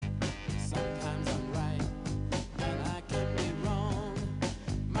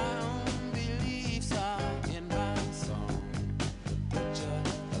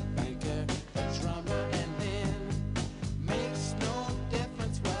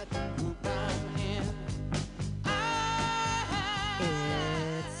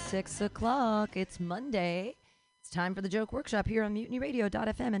6 o'clock. It's Monday. It's time for the Joke Workshop here on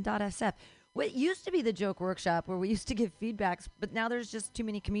MutinyRadio.fm and .sf. What used to be the Joke Workshop, where we used to give feedbacks, but now there's just too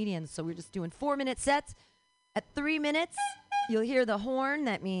many comedians, so we're just doing 4-minute sets. At 3 minutes, you'll hear the horn.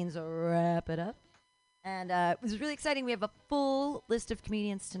 That means wrap it up. And it was really exciting. We have a full list of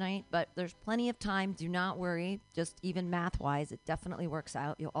comedians tonight, but there's plenty of time. Do not worry. Just even math-wise, it definitely works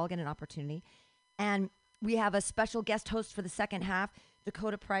out. You'll all get an opportunity. And we have a special guest host for the second half,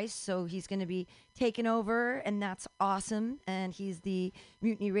 Dakota Price, so he's going to be taking over, and that's awesome. And he's the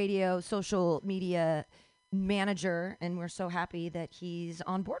Mutiny Radio social media manager, and we're so happy that he's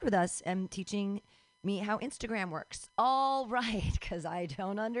on board with us and teaching me how Instagram works. All right, because I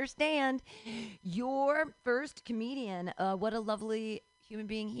don't understand. Your first comedian, what a lovely human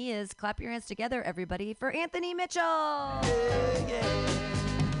being he is. Clap your hands together, everybody, for Anthony Mitchell. Yeah.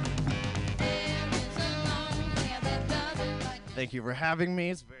 Thank you for having me.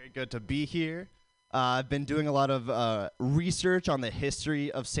 It's very good to be here. I've been doing a lot of research on the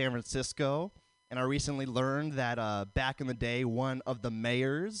history of San Francisco, and I recently learned that back in the day, one of the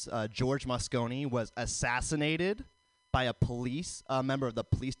mayors, George Moscone, was assassinated by a member of the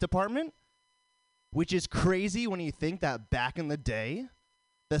police department, which is crazy when you think that back in the day,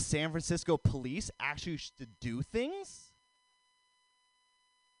 the San Francisco police actually used to do things.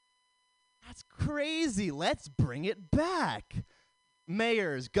 That's crazy. Let's bring it back.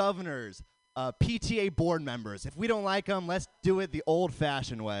 Mayors, governors, PTA board members. If we don't like them, let's do it the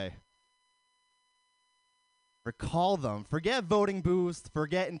old-fashioned way. Recall them. Forget voting booths.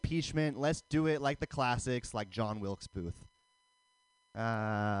 Forget impeachment. Let's do it like the classics, like John Wilkes Booth. No,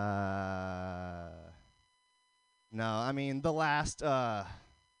 I mean, the last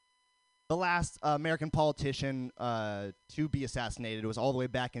American politician to be assassinated was all the way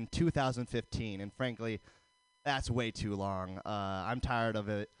back in 2015, and frankly, that's way too long. I'm tired of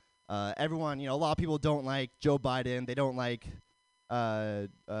it. Everyone, a lot of people don't like Joe Biden. They don't like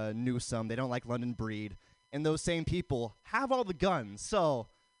Newsom. They don't like London Breed. And those same people have all the guns. So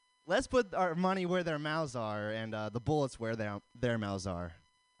let's put our money where their mouths are and the bullets where their mouths are.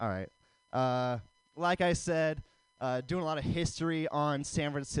 All right. Like I said, doing a lot of history on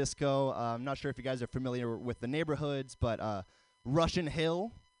San Francisco. I'm not sure if you guys are familiar with the neighborhoods, but Russian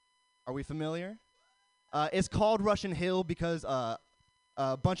Hill, are we familiar? It's called Russian Hill because a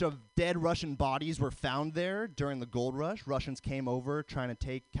bunch of dead Russian bodies were found there during the gold rush. Russians came over trying to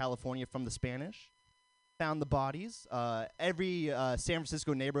take California from the Spanish, found the bodies. Every San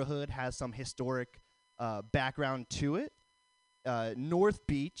Francisco neighborhood has some historic background to it. North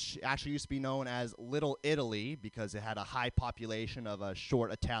Beach actually used to be known as Little Italy because it had a high population of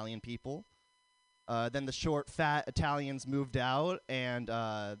short Italian people. Then the short, fat Italians moved out, and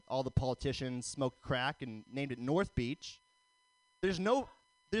all the politicians smoked crack and named it North Beach. There's no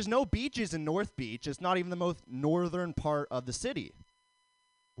beaches in North Beach. It's not even the most northern part of the city.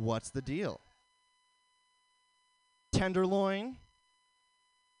 What's the deal? Tenderloin.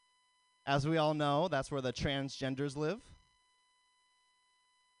 As we all know, that's where the transgenders live.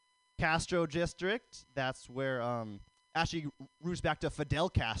 Castro District, that's where, actually roots back to Fidel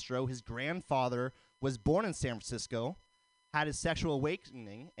Castro. His grandfather was born in San Francisco, had his sexual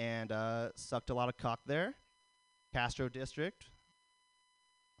awakening, and sucked a lot of cock there. Castro District.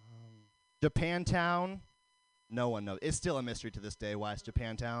 Japantown, no one knows. It's still a mystery to this day why it's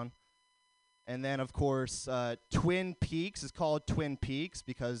Japantown. And then, of course, Twin Peaks is called Twin Peaks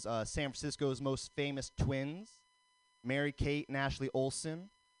because San Francisco's most famous twins, Mary Kate and Ashley Olsen,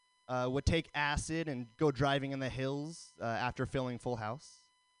 would take acid and go driving in the hills after filming Full House.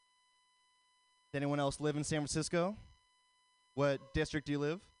 Does anyone else live in San Francisco? What district do you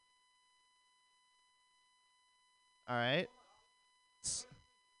live? All right.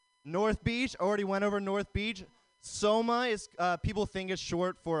 North Beach, already went over North Beach. SOMA is, people think it's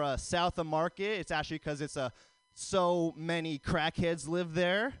short for South of Market. It's actually because it's so many crackheads live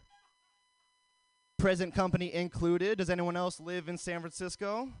there. Present company included. Does anyone else live in San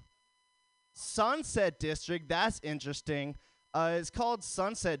Francisco? Sunset District, that's interesting. It's called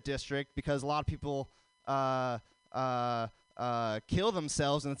Sunset District because a lot of people kill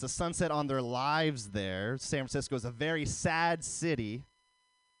themselves, and it's a sunset on their lives there. San Francisco is a very sad city.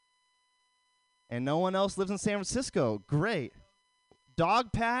 And no one else lives in San Francisco. Great.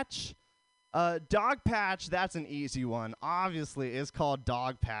 Dogpatch. Dogpatch, that's an easy one. Obviously, it's called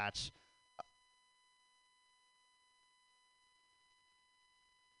Dogpatch.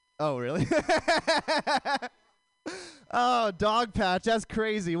 Oh, really? Oh, Dogpatch, that's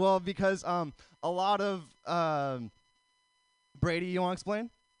crazy. Well, because a lot of... Brady, you want to explain?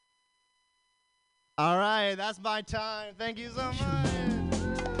 All right, that's my time. Thank you so much.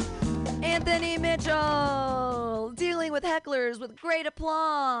 Anthony Mitchell, dealing with hecklers with great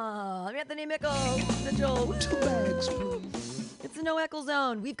aplomb. Anthony Mitchell. 2 bags, please. It's a no heckle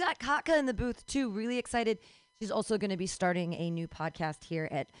zone. We've got Katka in the booth too. Really excited. She's also going to be starting a new podcast here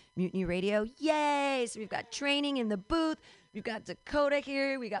at Mutiny Radio. Yay! So we've got training in the booth. We've got Dakota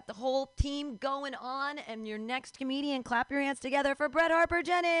here. We got the whole team going on. And your next comedian, clap your hands together for Brett Harper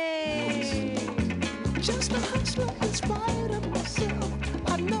Jennings. Just a hustler in spite of myself.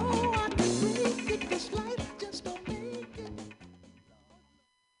 I know I can make it. This life just don't make it.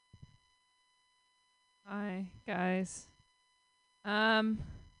 Hi, guys. I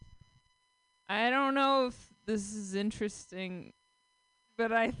don't know if this is interesting,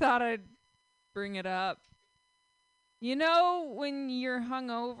 but I thought I'd bring it up. You know when you're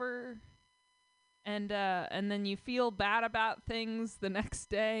hungover and then you feel bad about things the next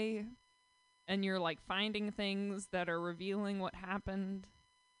day and you're like finding things that are revealing what happened?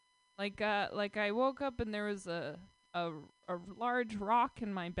 Like I woke up and there was a large rock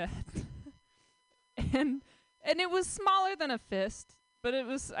in my bed. and it was smaller than a fist, but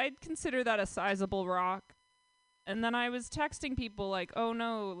I'd consider that a sizable rock. And then I was texting people like, oh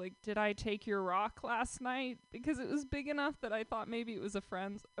no, like, did I take your rock last night? Because it was big enough that I thought maybe it was a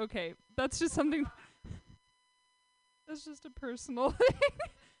friend's. Okay, that's just something, that's just a personal thing.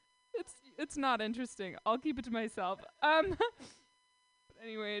 It's not interesting. I'll keep it to myself. But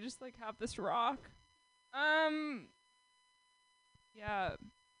anyway, I just like have this rock. Yeah.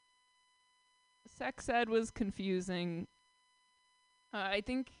 Sex ed was confusing. I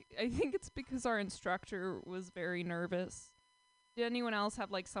think it's because our instructor was very nervous. Did anyone else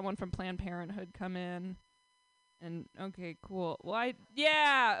have like someone from Planned Parenthood come in? And okay, cool. Well,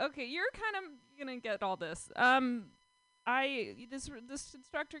 okay, you're kind of gonna get all this. This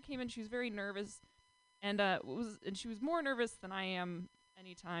instructor came in. She was very nervous, and she was more nervous than I am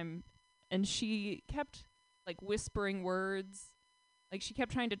anytime. And she kept like whispering words, like she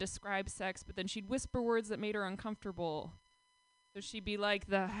kept trying to describe sex, but then she'd whisper words that made her uncomfortable. So she'd be like,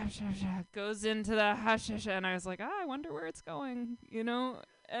 the hush, hush, hush, goes into the hush, hush, and I was like, I wonder where it's going, you know?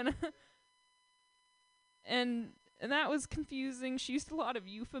 And and that was confusing. She used a lot of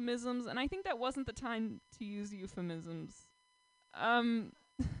euphemisms, and I think that wasn't the time to use euphemisms. You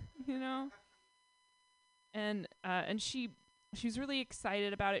know? And she was really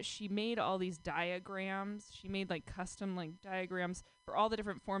excited about it. She made all these diagrams. She made like custom like diagrams for all the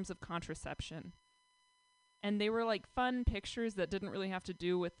different forms of contraception. And they were like fun pictures that didn't really have to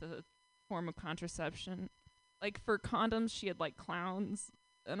do with the form of contraception. Like for condoms, she had like clowns,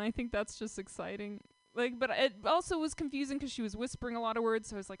 and I think that's just exciting. Like, but it also was confusing because she was whispering a lot of words.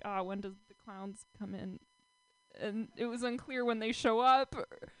 So I was like, when does the clowns come in? And it was unclear when they show up.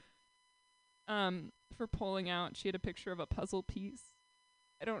 For pulling out, she had a picture of a puzzle piece.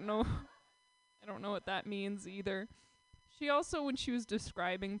 I don't know what that means either. She also, when she was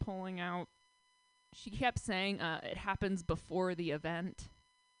describing pulling out, she kept saying it happens before the event.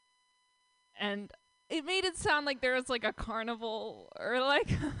 And it made it sound like there was like a carnival or like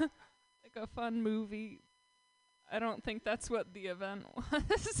like a fun movie. I don't think that's what the event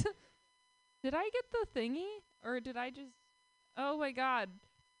was. Did I get the thingy? Or did I just... Oh my god.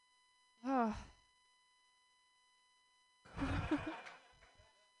 Oh.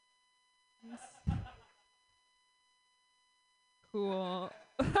 Cool.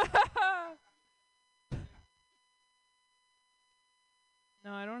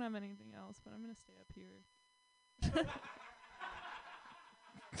 No, I don't have anything else, but I'm going to stay up here.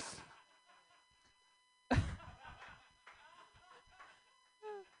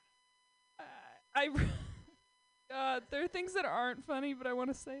 God, there are things that aren't funny, but I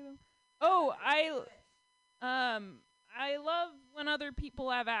want to say them. Oh, I love when other people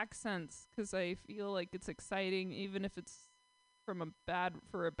have accents, 'cause I feel like it's exciting, even if it's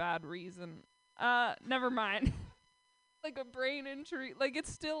for a bad reason. Never mind. Like a brain injury. Like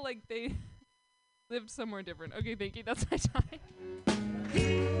it's still like they lived somewhere different. Okay, thank you. That's my time.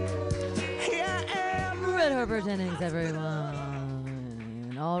 Here I am. Brett Harper Jennings,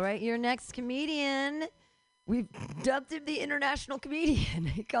 everyone. All right, your next comedian. We've dubbed him the international comedian.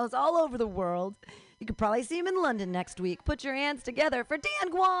 He goes all over the world. You could probably see him in London next week. Put your hands together for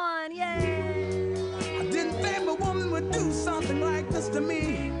Dan Guan. Yay! I didn't think my woman would do something like this to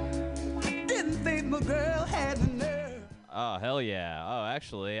me. I didn't think my girl had the nerve. Oh, hell yeah. Oh,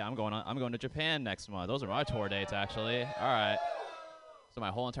 actually, I'm going to Japan next month. Those are my tour dates, actually. All right. So my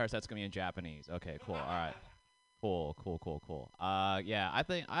whole entire set's going to be in Japanese. Okay, cool. All right. Cool. Yeah, I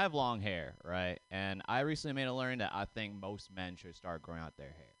think I have long hair, right? And I recently made a learning that I think most men should start growing out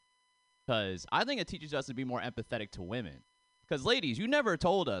their hair. Because I think it teaches us to be more empathetic to women. Because, ladies, you never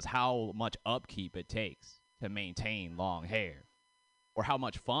told us how much upkeep it takes to maintain long hair or how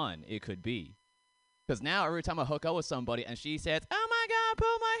much fun it could be. Because now every time I hook up with somebody and she says, oh, my God,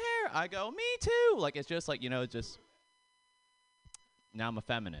 pull my hair, I go, me too. Like, it's just like, just now I'm a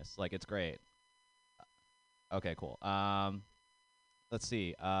feminist. Like, it's great. Okay, cool. Let's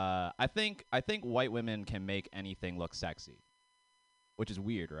see. I think white women can make anything look sexy, which is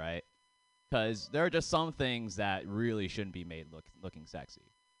weird, right? Because there are just some things that really shouldn't be made looking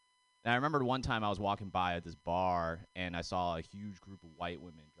sexy. And I remember one time I was walking by at this bar, and I saw a huge group of white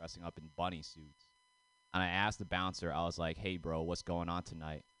women dressing up in bunny suits. And I asked the bouncer, I was like, hey, bro, what's going on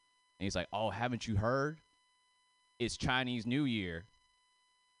tonight? And he's like, oh, haven't you heard? It's Chinese New Year.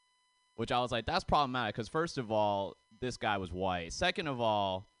 Which I was like, that's problematic, because first of all, this guy was white. Second of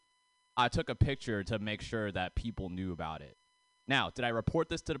all, I took a picture to make sure that people knew about it. Now, did I report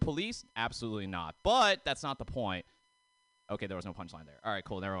this to the police? Absolutely not. But that's not the point. Okay, there was no punchline there. All right,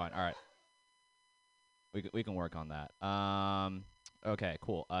 cool. Never mind. All right. We can work on that. Okay,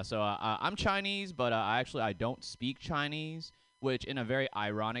 cool. So I'm Chinese, but I don't speak Chinese, which in a very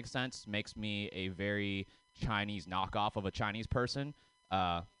ironic sense makes me a very Chinese knockoff of a Chinese person.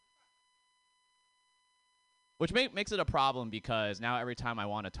 Which makes it a problem because now every time I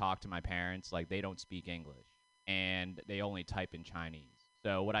want to talk to my parents, like, they don't speak English and they only type in Chinese.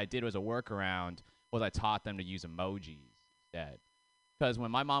 So what I did was a workaround was I taught them to use emojis instead. Because when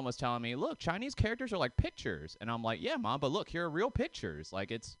my mom was telling me, look, Chinese characters are like pictures. And I'm like, yeah, Mom, but look, here are real pictures.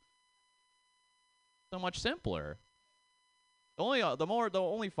 Like, it's so much simpler. The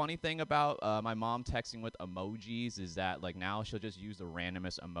only funny thing about my mom texting with emojis is that, like, now she'll just use the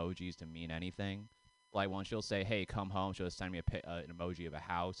randomest emojis to mean anything. Like, when she'll say, hey, come home, she'll just send me an emoji of a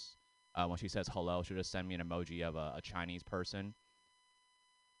house. When she says hello, she'll just send me an emoji of a Chinese person.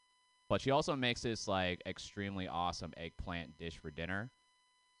 But she also makes this, like, extremely awesome eggplant dish for dinner.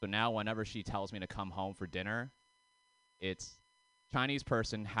 So now whenever she tells me to come home for dinner, it's Chinese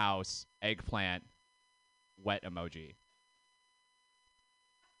person, house, eggplant, wet emoji.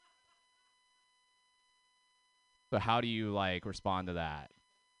 So how do you, like, respond to that?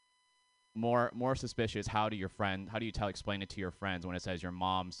 More suspicious, how do you explain it to your friends when it says your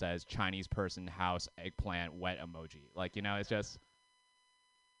mom says Chinese person, house, eggplant, wet emoji? Like, it's just,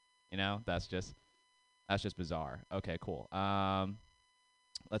 that's just bizarre. Okay, cool.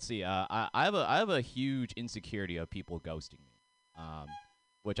 Let's see. I have a huge insecurity of people ghosting me,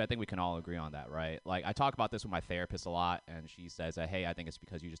 which I think we can all agree on that, right? Like, I talk about this with my therapist a lot, and she says that, hey, I think it's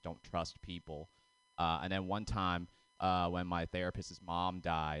because you just don't trust people. And then one time, when my therapist's mom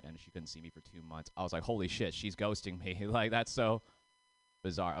died and she couldn't see me for 2 months, I was like, holy shit, she's ghosting me. Like, that's so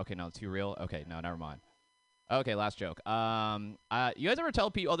bizarre. Okay, no, too real? Okay, no, never mind. Okay, last joke. You guys ever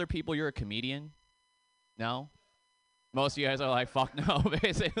tell other people you're a comedian? No? Most of you guys are like, fuck no,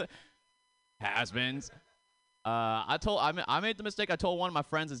 basically. Has-beens. I made the mistake. I told one of my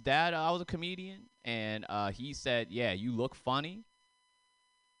friends' his dad I was a comedian, and he said, yeah, you look funny.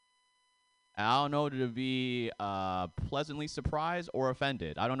 I don't know to be pleasantly surprised or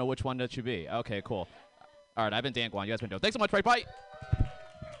offended. I don't know which one that should be. Okay, cool. All right, I've been Dan Guan. You guys been doing. Thanks so much. Bye.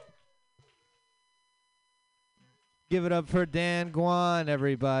 Give it up for Dan Guan,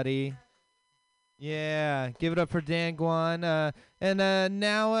 everybody. Yeah, give it up for Dan Guan. And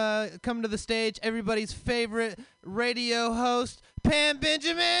now come to the stage, everybody's favorite radio host, Pam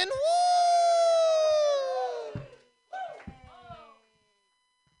Benjamin. Woo!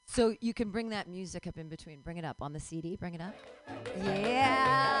 So you can bring that music up in between. Bring it up on the CD. Bring it up.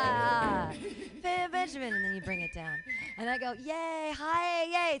 Yeah. Pam Benjamin. And then you bring it down. And I go, yay, hi,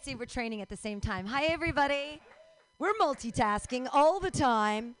 yay. See, we're training at the same time. Hi, everybody. We're multitasking all the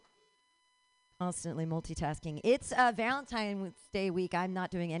time. Constantly multitasking. It's Valentine's Day week. I'm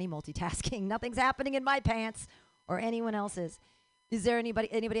not doing any multitasking. Nothing's happening in my pants or anyone else's. Is there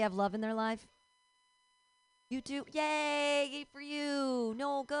anybody have love in their life? You do? Yay for you.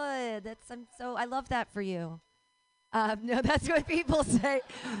 No, good. I love that for you. No, that's what people say.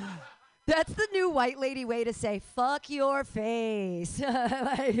 That's the new white lady way to say, fuck your face.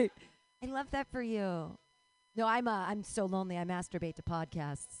 I love that for you. No, I'm so lonely. I masturbate to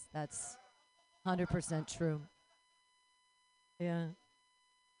podcasts. That's 100% true. Yeah.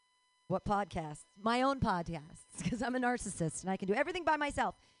 What podcasts? My own podcasts, because I'm a narcissist and I can do everything by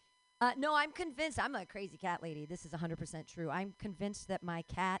myself. No, I'm convinced. I'm a crazy cat lady. This is 100% true. I'm convinced that my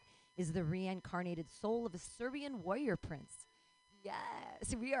cat is the reincarnated soul of a Serbian warrior prince.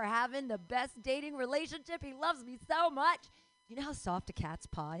 Yes, we are having the best dating relationship. He loves me so much. Do you know how soft a cat's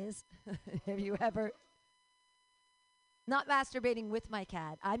paw is? Have you ever? Not masturbating with my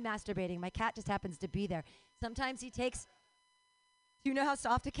cat. I'm masturbating. My cat just happens to be there. Sometimes he takes Do you know how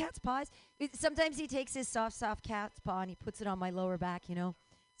soft a cat's paw is? Sometimes he takes his soft cat's paw and he puts it on my lower back,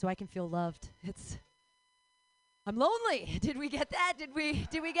 so I can feel loved. I'm lonely. Did we get that? Did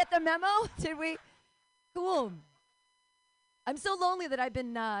we get the memo? Did we? Cool. I'm so lonely that I've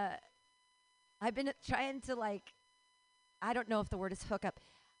been trying to, I don't know if the word is hook up.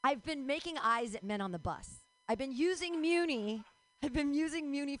 I've been making eyes at men on the bus. I've been using Muni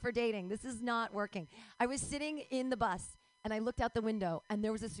for dating. This is not working. I was sitting in the bus and I looked out the window and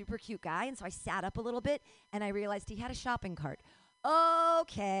there was a super cute guy, and so I sat up a little bit and I realized he had a shopping cart.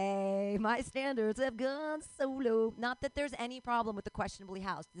 Okay, my standards have gone so low. Not that there's any problem with the questionably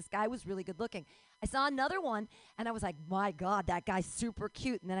housed. This guy was really good looking. I saw another one and I was like, my God, that guy's super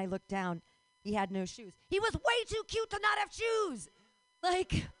cute. And then I looked down. He had no shoes. He was way too cute to not have shoes.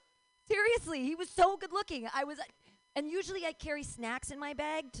 Seriously, he was so good looking. And usually I carry snacks in my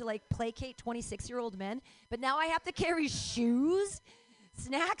bag to placate 26-year-old men, but now I have to carry shoes,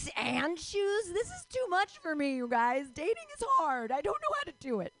 snacks and shoes. This is too much for me, you guys. Dating is hard. I don't know how to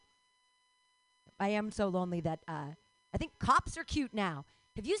do it. I am so lonely that I think cops are cute now.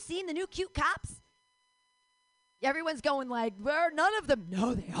 Have you seen the new cute cops? Everyone's going well, none of them.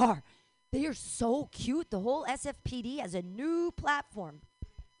 No, they are. They are so cute. The whole SFPD has a new platform.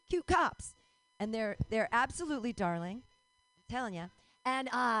 Cute cops. And they're absolutely darling. I'm telling you. And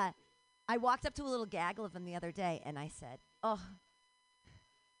I walked up to a little gaggle of them the other day, and I said, oh,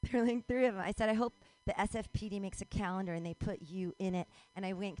 there are 3 of them. I said, I hope the SFPD makes a calendar and they put you in it. And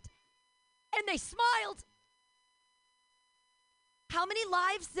I winked. And they smiled. How many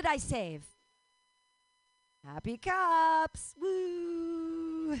lives did I save? Happy cops.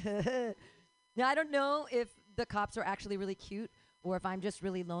 Woo. Now, I don't know if the cops are actually really cute or if I'm just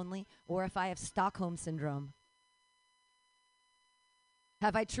really lonely or if I have Stockholm syndrome.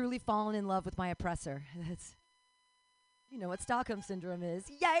 Have I truly fallen in love with my oppressor? You know what Stockholm syndrome is.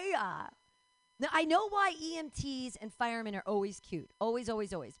 Yeah. Now, I know why EMTs and firemen are always cute. Always,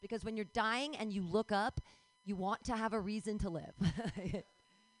 always, always. Because when you're dying and you look up, you want to have a reason to live.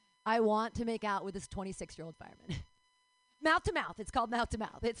 I want to make out with this 26-year-old fireman. Mouth to mouth. It's called mouth to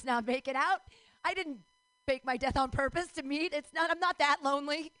mouth. It's not make it out. I didn't fake my death on purpose to meet. I'm not that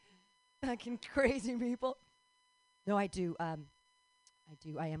lonely. Fucking crazy people. No, I do. I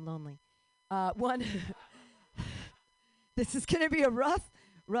am lonely. This is going to be a rough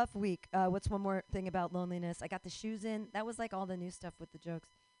week. What's one more thing about loneliness? I got the shoes in. That was all the new stuff with the jokes.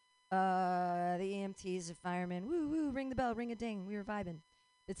 The EMTs, the firemen. Woo, woo, ring the bell, ring a ding. We were vibing.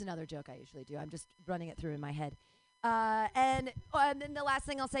 It's another joke I usually do. I'm just running it through in my head. And then the last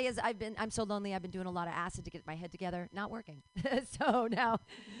thing I'll say is I'm so lonely. I've been doing a lot of acid to get my head together. Not working. So now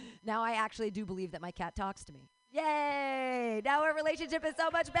I actually do believe that my cat talks to me. Yay! Now our relationship is so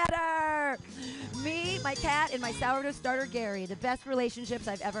much better. Me, my cat, and my sourdough starter Gary. The best relationships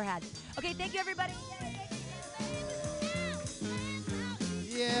I've ever had. Okay, thank you everybody.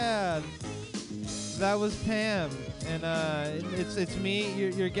 Yeah, that was Pam, and it's me,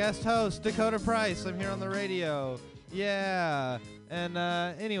 your guest host, Dakota Price. I'm here on the radio. Yeah, and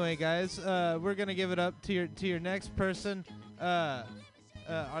anyway, guys, we're gonna give it up to your next person. Are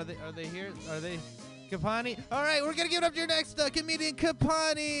they here? Are they? Kapani. All right, we're gonna give it up to your next comedian,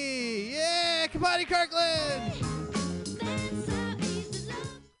 Kapani. Yeah, Kapani Kirkland.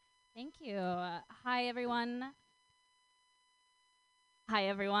 Thank you. Hi everyone. I'm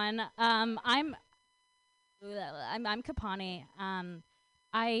Kapani.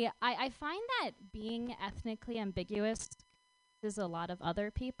 I find that being ethnically ambiguous is a lot of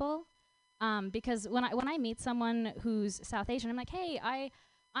other people. Because when I meet someone who's South Asian, I'm like, hey,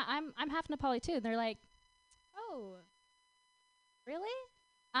 I'm half Nepali too. And they're like, oh, really?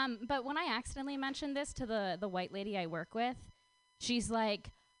 But when I accidentally mentioned this to the white lady I work with, she's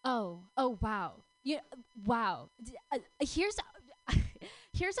like, oh, wow. Yeah, wow.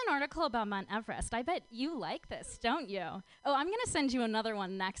 Here's an article about Mount Everest. I bet you like this, don't you? Oh, I'm gonna send you another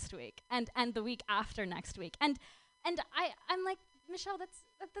one next week, and the week after next week. And I'm like, Michelle, that's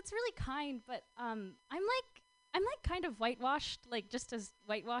really kind, but I'm kind of whitewashed, just as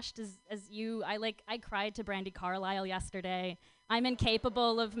whitewashed as you. I cried to Brandy Carlisle yesterday. I'm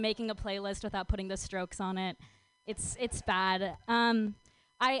incapable of making a playlist without putting the Strokes on it. It's bad. I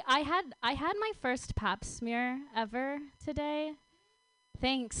had my first pap smear ever today.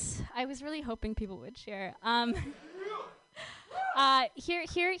 Thanks. I was really hoping people would cheer.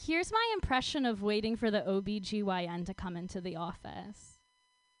 Here's my impression of waiting for the OBGYN to come into the office.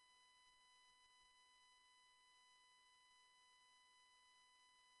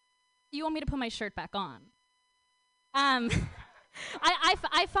 You want me to put my shirt back on? I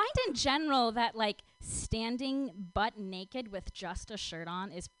find in general that like standing butt naked with just a shirt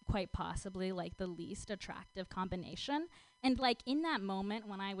on is quite possibly like the least attractive combination. And like in that moment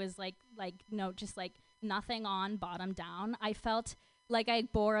when I was like no, just like nothing on, bottom down, I felt like I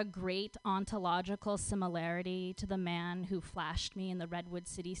bore a great ontological similarity to the man who flashed me in the Redwood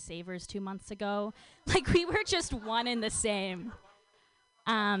City Savers 2 months ago. Like we were just one and the same.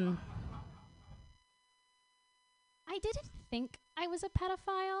 I didn't think I was a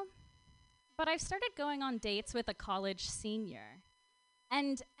pedophile, but I've started going on dates with a college senior.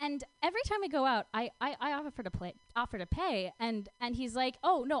 And every time we go out, I offer to pay, and he's like,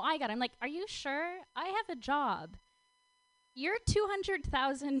 "Oh no, I got it." I'm like, "Are you sure? I have a job. You're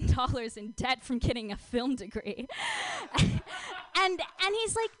 $200,000 in debt from getting a film degree." and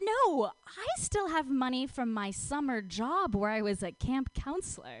he's like, "No, I still have money from my summer job where I was a camp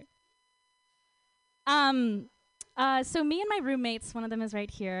counselor." So me and my roommates, one of them is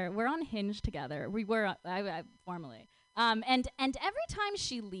right here. We're on Hinge together. We were formerly. And every time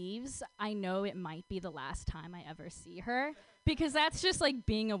she leaves, I know it might be the last time I ever see her, because that's just like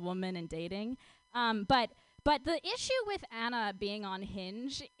being a woman and dating. But the issue with Anna being on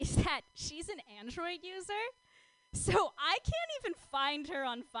Hinge is that she's an Android user. So I can't even find her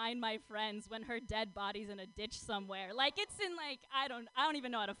on Find My Friends when her dead body's in a ditch somewhere. Like it's in like I don't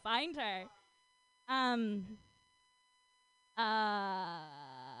even know how to find her.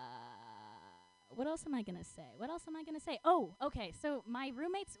 What else am I gonna say? Oh, okay. So my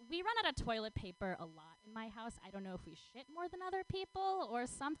roommates, we run out of toilet paper a lot in my house. I don't know if we shit more than other people or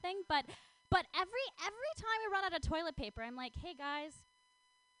something, but every time we run out of toilet paper, I'm like, "Hey guys,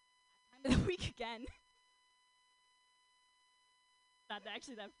 time of the week again." Not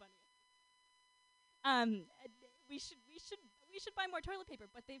actually that funny. We should buy more toilet paper,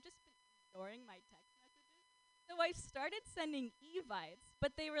 but they've just been ignoring my text messages. So I started sending Evites,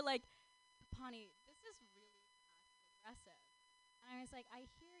 but they were like, "Pawnee, this is really passive aggressive." And I was like, "I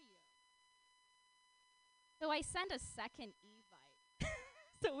hear you." So I sent a second Evite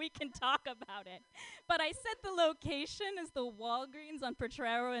so we can talk about it. But I set the location as the Walgreens on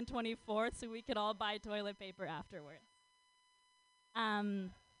Potrero and 24th so we could all buy toilet paper afterwards. I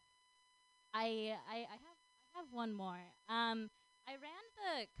have one more. I ran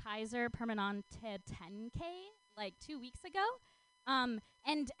the Kaiser Permanente 10K like 2 weeks ago. And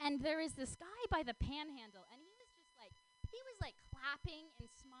there is this guy by the Panhandle, and he was clapping and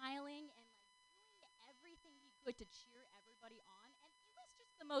smiling and like doing everything he could to cheer everybody on, and it was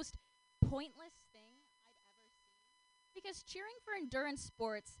just the most pointless thing I'd ever seen, because cheering for endurance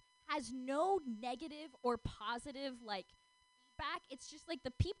sports has no negative or positive like feedback. It's just like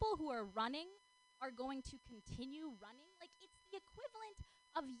the people who are running are going to continue running. Like it's the equivalent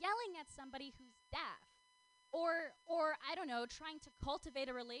of yelling at somebody who's deaf. Or I don't know, trying to cultivate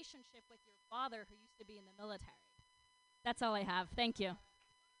a relationship with your father who used to be in the military. That's all I have. Thank you.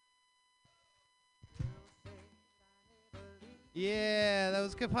 Yeah, that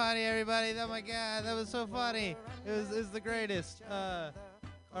was Kapani, everybody. Oh my God, that was so funny. It was the greatest. All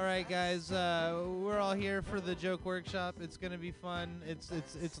right, guys, we're all here for the Joke Workshop. It's gonna be fun.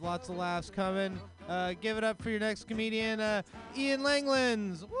 It's lots of laughs coming. Give it up for your next comedian, Ian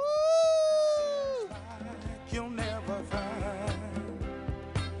Langlands. Woo! You'll never find.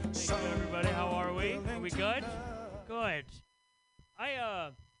 Thank you, everybody. How are we? Are we good? Good.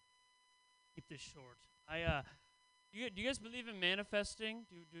 Keep this short. Do you guys believe in manifesting?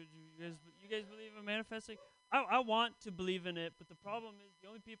 Do you guys believe in manifesting? I want to believe in it, but the problem is the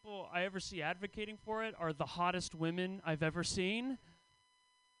only people I ever see advocating for it are the hottest women I've ever seen.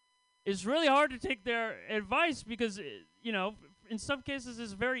 It's really hard to take their advice because, in some cases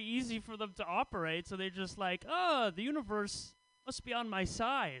it's very easy for them to operate, so they're just like, oh, the universe must be on my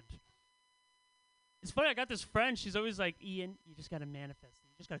side. It's funny, I got this friend, she's always like, Ian, you just got to manifest. You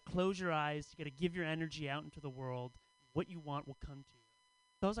just got to close your eyes, you got to give your energy out into the world. What you want will come to you.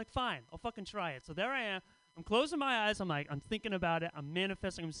 So I was like, fine, I'll fucking try it. So there I am. I'm closing my eyes. I'm thinking about it. I'm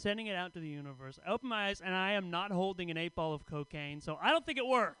manifesting. I'm sending it out to the universe. I open my eyes, and I am not holding an 8-ball of cocaine, so I don't think it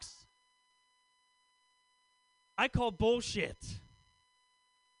works. I call bullshit.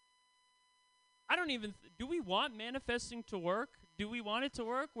 I don't even... do we want manifesting to work? Do we want it to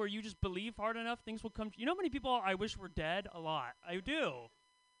work where you just believe hard enough, things will come to you? You know how many people I wish were dead? A lot. I do.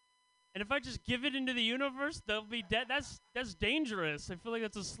 And if I just give it into the universe, they'll be dead. That's dangerous. I feel like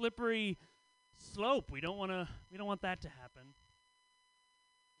that's a slippery slope. We don't want that to happen.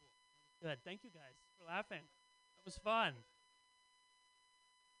 Good. Thank you guys for laughing. That was fun.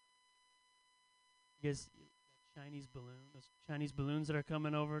 You guys, those Chinese balloons that are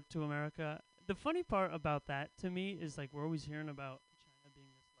coming over to America. The funny part about that to me is like we're always hearing about China being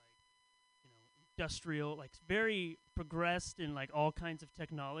this like industrial, like very progressed in like all kinds of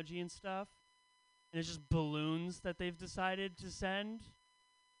technology and stuff. And it's just balloons that they've decided to send.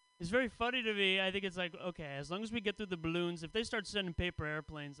 It's very funny to me. I think it's like, okay, as long as we get through the balloons, if they start sending paper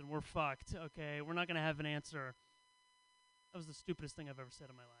airplanes, then we're fucked. Okay, we're not gonna have an answer. That was the stupidest thing I've ever said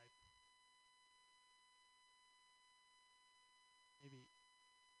in my life. Maybe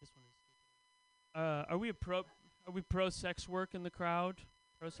this one is stupid. Are we pro sex work in the crowd?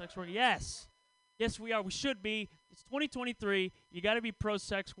 Pro sex work? Yes. Yes, we are. We should be. It's 2023. You got to be pro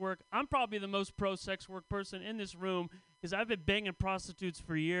sex work. I'm probably the most pro sex work person in this room because I've been banging prostitutes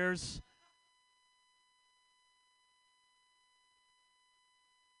for years.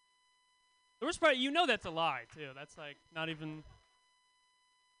 The worst part, that's a lie, too. That's like not even.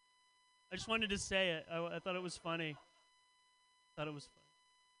 I just wanted to say it. I thought it was funny.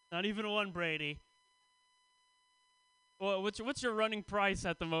 Not even one, Brady. Well, what's your running price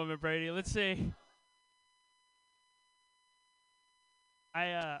at the moment, Brady? Let's see.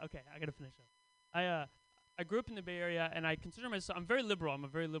 Okay, I gotta finish up. I grew up in the Bay Area, and I consider myself, I'm very liberal. I'm a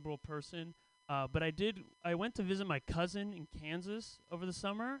very liberal person. But I went to visit my cousin in Kansas over the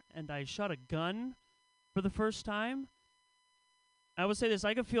summer, and I shot a gun for the first time. I would say this: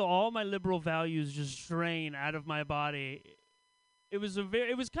 I could feel all my liberal values just drain out of my body. It was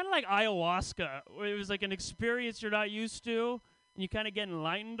kind of like ayahuasca, where it was like an experience you're not used to, and you kind of get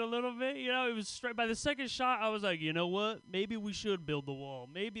enlightened a little bit. It was straight. By the second shot, I was like, you know what? Maybe we should build the wall.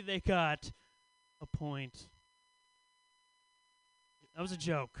 Maybe they got a point. That was a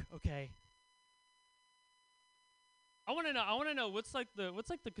joke, okay? I want to know what's like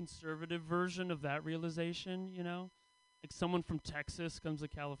the conservative version of that realization, Like someone from Texas comes to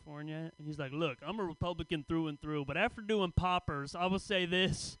California, and he's like, look, I'm a Republican through and through, but after doing poppers, I will say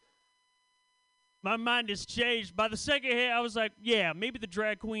this. My mind has changed. By the second hit, I was like, yeah, maybe the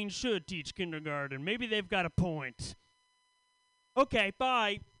drag queen should teach kindergarten. Maybe they've got a point. Okay,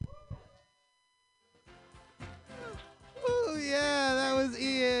 bye. Ooh, yeah, that was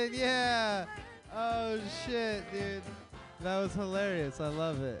Ian, yeah. Oh, shit, dude. That was hilarious. I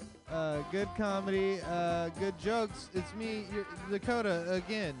love it. Good comedy, good jokes. It's me, Dakota,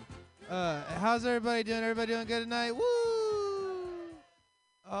 again. How's everybody doing? Everybody doing good tonight? Woo!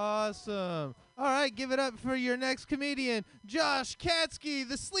 Awesome. All right, give it up for your next comedian, Josh Katsky,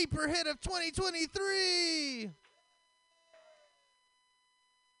 the sleeper hit of 2023.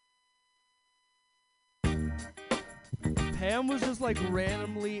 Pam was just like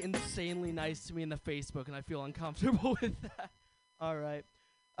randomly insanely nice to me in the Facebook, and I feel uncomfortable with that. All right.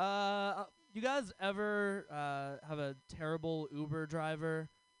 You guys ever have a terrible Uber driver,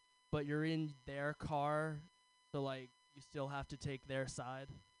 but you're in their car, so like you still have to take their side?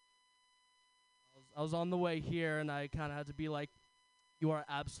 I was on the way here, and I kind of had to be like, you are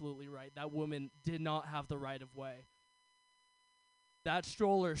absolutely right. That woman did not have the right of way. That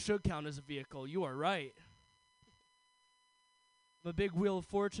stroller should count as a vehicle. You are right. I'm a big Wheel of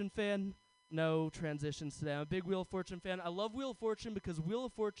Fortune fan. No transitions today. I'm a big Wheel of Fortune fan. I love Wheel of Fortune because Wheel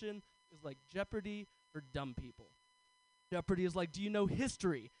of Fortune is like Jeopardy for dumb people. Jeopardy is like, do you know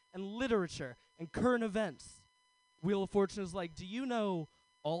history and literature and current events? Wheel of Fortune is like, do you know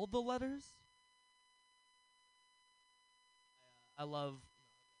all the letters? I love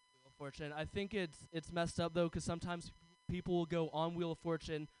Wheel of Fortune. I think it's messed up, though, because sometimes people will go on Wheel of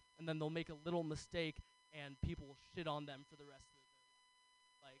Fortune, and then they'll make a little mistake, and people will shit on them for the rest of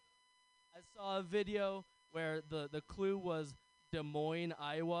their life. Like, I saw a video where the clue was Des Moines,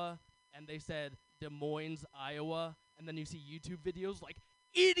 Iowa, and they said Des Moines, Iowa, and then you see YouTube videos like,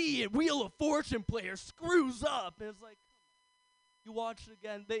 idiot Wheel of Fortune player screws up, and it's like, you watch it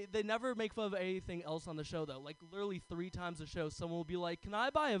again. They never make fun of anything else on the show, though. Like, literally 3 times a show, someone will be like, can I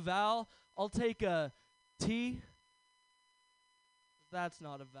buy a vowel? I'll take a T. That's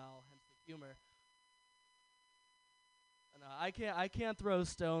not a vowel, hence the humor. And, I can't throw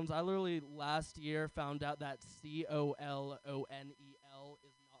stones. I literally last year found out that Colonel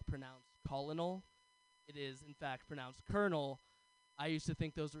is not pronounced colonel. It is, in fact, pronounced colonel. I used to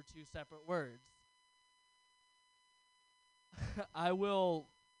think those were 2 separate words. I will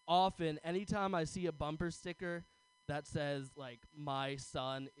often, anytime I see a bumper sticker that says, like, my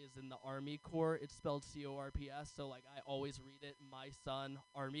son is in the Army Corps, it's spelled C-O-R-P-S, so, like, I always read it, my son,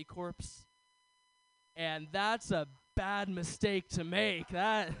 Army Corps. And that's a bad mistake to make.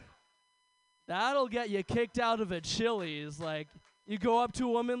 That'll get you kicked out of a Chili's. Like, you go up to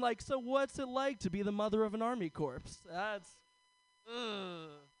a woman like, so what's it like to be the mother of an Army Corps? That's, I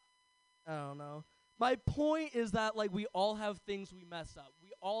don't know. My point is that, like, we all have things we mess up.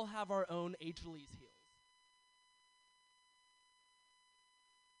 We all have our own Achilles heels.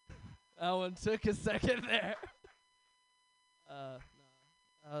 That one took a second there.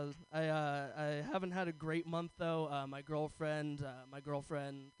 I haven't had a great month though. My girlfriend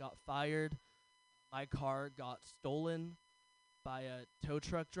got fired. My car got stolen by a tow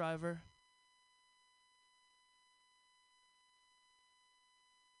truck driver.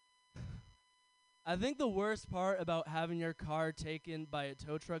 I think the worst part about having your car taken by a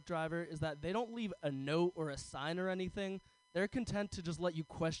tow truck driver is that they don't leave a note or a sign or anything. They're content to just let you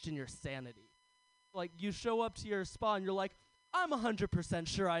question your sanity. Like, you show up to your spot and you're like, I'm 100%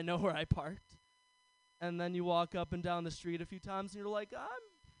 sure I know where I parked. And then you walk up and down the street a few times and you're like, I'm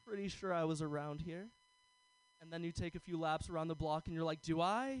pretty sure I was around here. And then you take a few laps around the block and you're like, do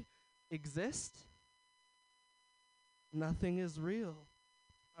I exist? Nothing is real.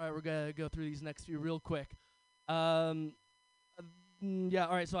 All right, we're going to go through these next few real quick. All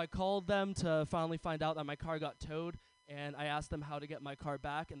right, so I called them to finally find out that my car got towed, and I asked them how to get my car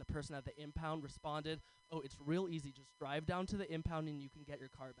back, and the person at the impound responded, oh, it's real easy. Just drive down to the impound and you can get your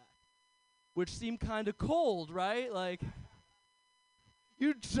car back. Which seemed kind of cold, right? Like,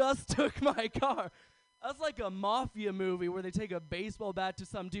 you just took my car. That's like a mafia movie where they take a baseball bat to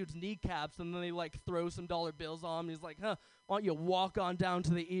some dude's kneecaps and then they like throw some dollar bills on him. He's like, why don't you walk on down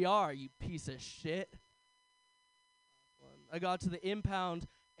to the ER, you piece of shit. I got to the impound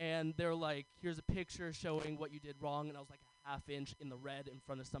and they're like, here's a picture showing what you did wrong. And I was like a half inch in the red in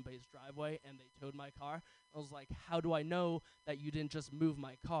front of somebody's driveway and they towed my car. I was like, how do I know that you didn't just move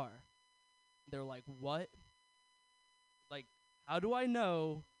my car? They're like, what? Like, how do I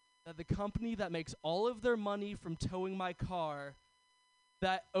know that the company that makes all of their money from towing my car,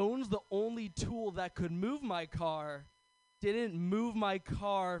 that owns the only tool that could move my car, didn't move my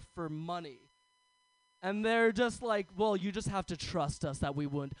car for money? And they're just like, well, you just have to trust us that we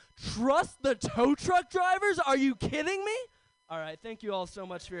wouldn't. Trust the tow truck drivers? Are you kidding me? All right, thank you all so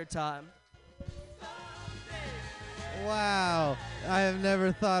much for your time. Wow, I have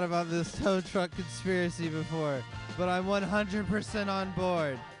never thought about this tow truck conspiracy before, but I'm 100% on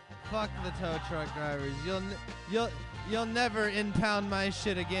board. Fuck the tow truck drivers. You'll never impound my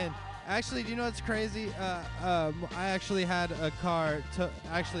shit again. Actually, do you know what's crazy? I actually had a car.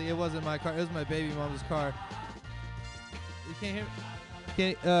 Actually, it wasn't my car. It was my baby mom's car. You can't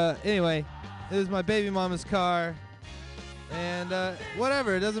hear? Anyway, it was my baby mama's car. And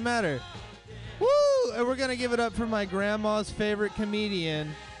whatever, it doesn't matter. Woo! And we're gonna give it up for my grandma's favorite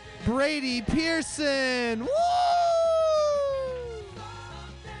comedian, Brady Pearson. Woo!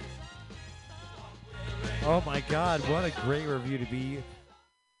 Oh my God, what a great review to be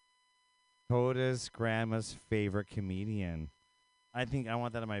Coda's grandma's favorite comedian. I think I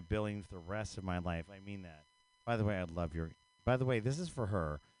want that in my billing for the rest of my life. I mean that. By the way, I love your... By the way, this is for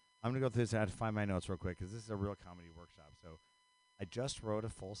her. I'm going to go through this. I have to find my notes real quick because this is a real comedy workshop. So I just wrote a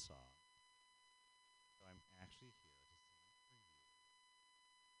full song. So I'm actually here to sing it for you and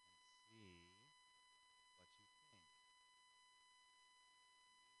see what you think.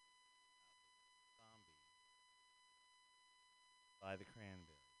 Zombie by the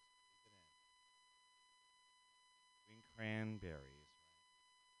Cranberries. Green cranberries,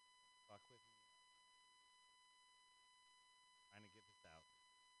 right? Fuck with me. Trying to get this out. And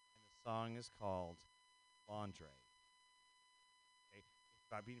the song is called Laundry. Okay? It's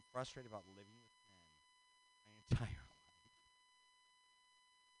about being frustrated about living with men my entire life.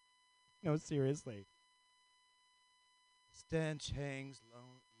 No, seriously. Stench hangs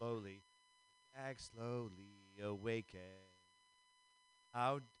lowly, gag slowly awaken.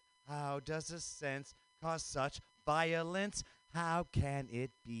 How does a sense cause such violence? How can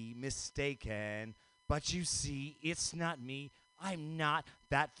it be mistaken? But you see, it's not me. I'm not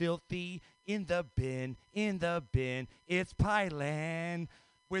that filthy. In the bin, it's Pylan.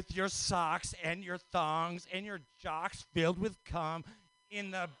 With your socks and your thongs and your jocks filled with cum.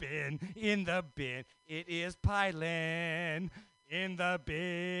 In the bin, it is Pylan. In the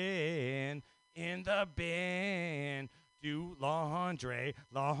bin. Do laundry,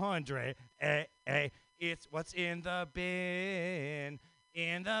 it's what's in the bin,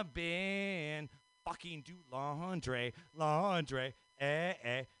 fucking do laundry,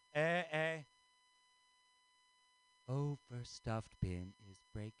 Overstuffed bin is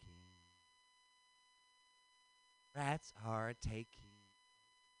breaking, rats are taking,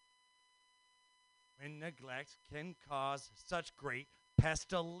 when neglect can cause such great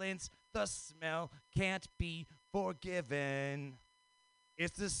pestilence, the smell can't be forgiven.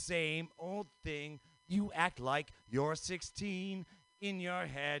 It's the same old thing. You act like you're 16. In your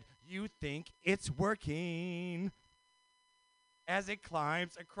head, you think it's working. As it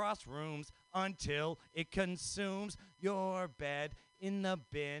climbs across rooms until it consumes your bed in the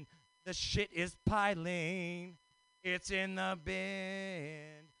bin. The shit is piling. It's in the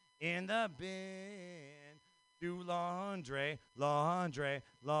bin. In the bin. Do laundry, laundry,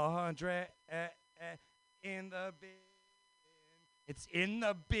 laundry. In the bin. It's in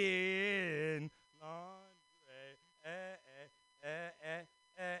the bin. Laundry.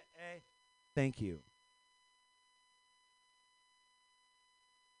 Thank you.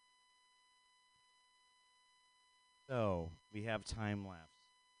 So, we have time left.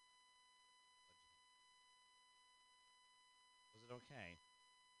 Was it okay?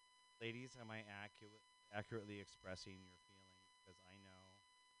 Ladies, am I accurately expressing your feelings? Because I know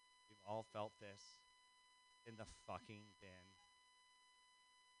we've all felt this in the fucking bin.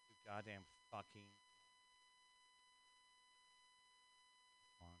 You goddamn fucking.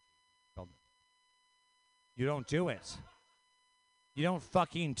 You don't do it. You don't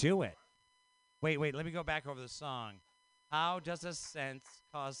fucking do it. Wait, let me go back over the song. How does a sense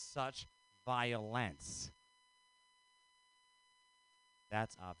cause such violence?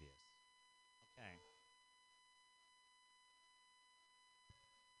 That's obvious. Okay.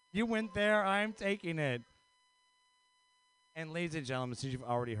 You went there, I'm taking it. And ladies and gentlemen, since you've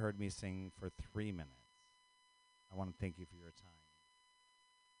already heard me sing for 3 minutes, I want to thank you for your time.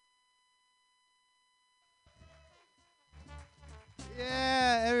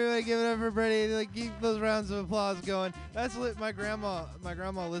 Yeah, everybody give it up for Brady. Like, keep those rounds of applause going. That's lit. My grandma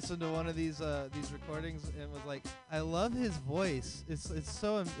listened to one of these recordings and was like, "I love his voice. It's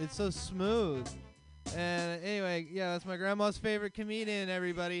so smooth." And anyway, yeah, that's my grandma's favorite comedian,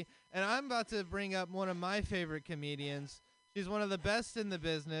 everybody. And I'm about to bring up one of my favorite comedians. She's one of the best in the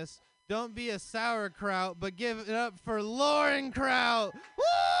business. Don't be a sauerkraut, but give it up for Lauren Kraut. Woo!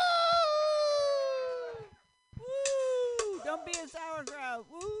 Don't be a sauerkraut.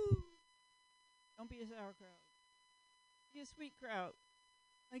 Woo! Don't be a sauerkraut. Be a sweet kraut.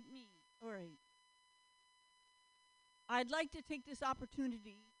 Like me. All right. I'd like to take this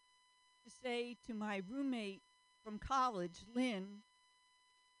opportunity to say to my roommate from college, Lynn,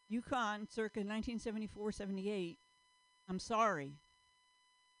 Yukon, circa 1974-78, I'm sorry.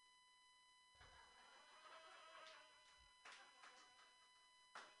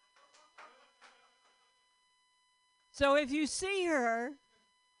 So if you see her,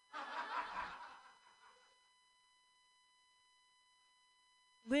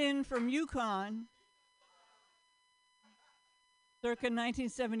 Lynn from Yukon, circa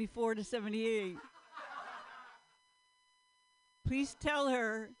 1974 to 78, please tell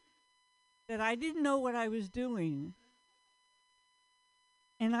her that I didn't know what I was doing.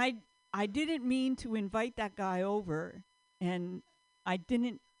 And I didn't mean to invite that guy over. And I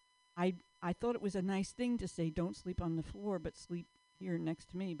thought it was a nice thing to say, don't sleep on the floor, but sleep here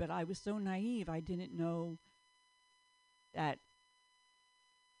next to me. But I was so naive, I didn't know that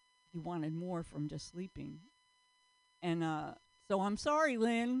he wanted more from just sleeping. And so I'm sorry,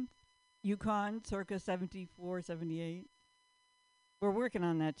 Lynn, Yukon, circa 74, 78. We're working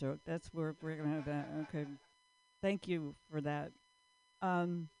on that joke. We're working on that. Okay. Thank you for that.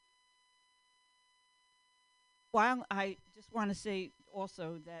 While I just want to say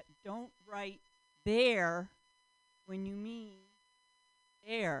also that don't write there when you mean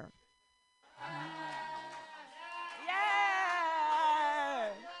there. Yeah!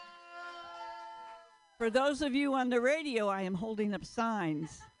 For those of you on the radio, I am holding up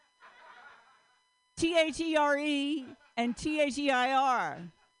signs. THERE and THEIR.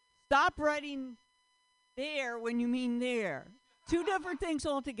 Stop writing there when you mean there. Two different things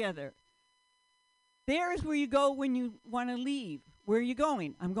altogether. There is where you go when you want to leave. Where are you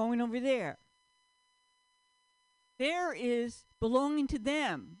going? I'm going over there. There is belonging to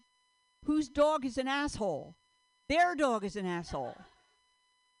them. Whose dog is an asshole? Their dog is an asshole.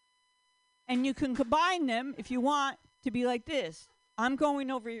 And you can combine them if you want to be like this. I'm going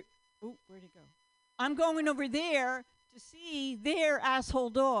over. Ooh, where'd it go? I'm going over there to see their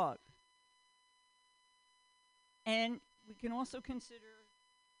asshole dog. And we can also consider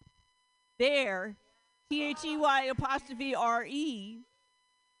their, THEY''RE.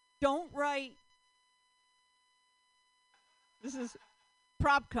 Don't write. This is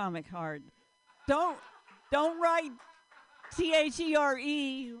prop comic hard. Don't write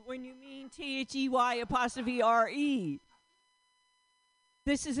THERE when you mean THEY''RE.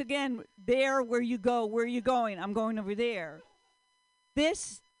 This is, again, there where you go. Where are you going? I'm going over there.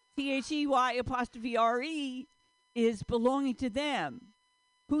 This, THEY''RE, is belonging to them.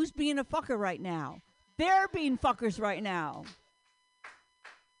 Who's being a fucker right now? They're being fuckers right now.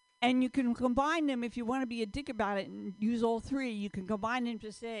 And you can combine them if you want to be a dick about it and use all three. You can combine them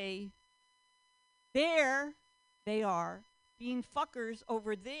to say, there they are being fuckers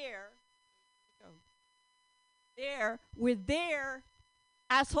over there. There with their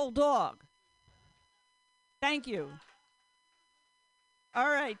asshole dog. Thank you. All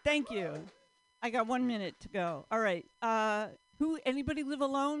right, thank you. I got 1 minute to go. All right. Anybody live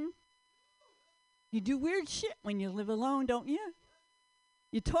alone? You do weird shit when you live alone, don't you?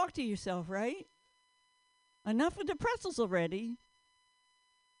 You talk to yourself, right? Enough with the pretzels already.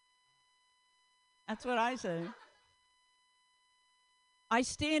 That's what I say. I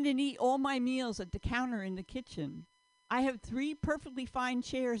stand and eat all my meals at the counter in the kitchen. I have 3 perfectly fine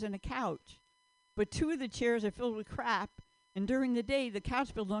chairs and a couch, but 2 of the chairs are filled with crap, and during the day, the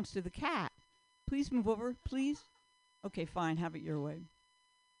couch belongs to the cat. Please move over, please. Okay, fine, have it your way.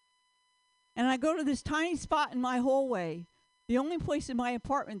 And I go to this tiny spot in my hallway, the only place in my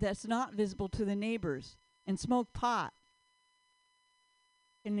apartment that's not visible to the neighbors, and smoke pot.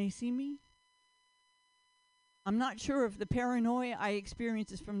 Can they see me? I'm not sure if the paranoia I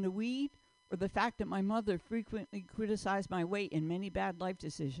experience is from the weed or the fact that my mother frequently criticized my weight and many bad life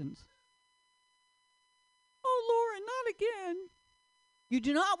decisions. Oh, Laura, not again. You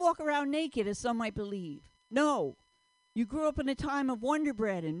do not walk around naked as some might believe. No. You grew up in a time of Wonder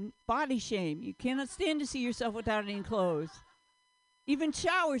Bread and body shame. You cannot stand to see yourself without any clothes. Even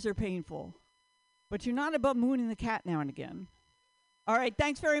showers are painful. But you're not above mooning the cat now and again. All right,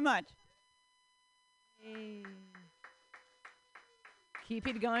 thanks very much. Hey. Keep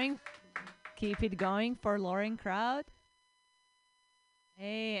it going. Keep it going for Lauren Crowd.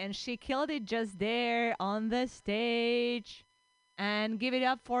 Hey, and she killed it just there on the stage. And give it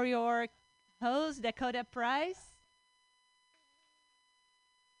up for your host, Dakota Price.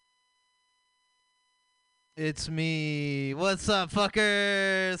 It's me. What's up,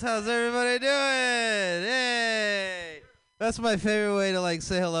 fuckers? How's everybody doing? Hey! That's my favorite way to like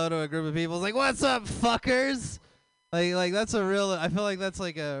say hello to a group of people. It's like, what's up, fuckers? Like that's a real. I feel like that's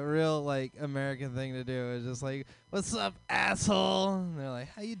like a real like American thing to do. It's just like, what's up, asshole? And they're like,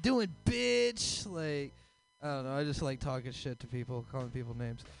 how you doing, bitch? Like, I don't know. I just like talking shit to people, calling people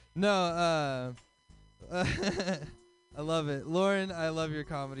names. No, I love it, Lauren. I love your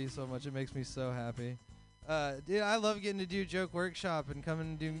comedy so much. It makes me so happy. Dude, I love getting to do Joke Workshop and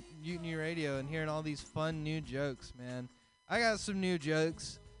coming to do Mutiny Radio and hearing all these fun new jokes, man. I got some new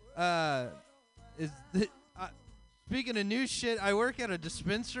jokes. Speaking of new shit, I work at a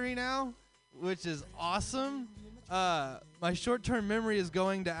dispensary now, which is awesome. My short-term memory is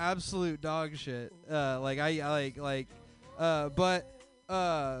going to absolute dog shit. But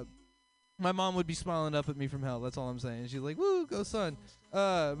my mom would be smiling up at me from hell. That's all I'm saying. She's like, "Woo, go son."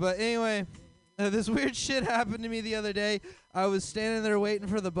 But anyway. This weird shit happened to me the other day. I was standing there waiting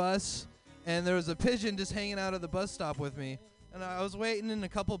for the bus, and there was a pigeon just hanging out at the bus stop with me. And I was waiting, and a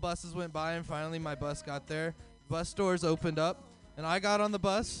couple buses went by, and finally my bus got there. Bus doors opened up, and I got on the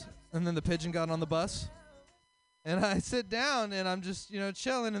bus, and then the pigeon got on the bus. And I sit down, and I'm just,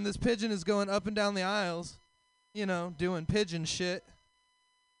 chilling, and this pigeon is going up and down the aisles, doing pigeon shit.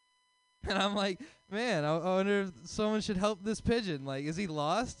 And I'm like, man, I wonder if someone should help this pigeon. Like, is he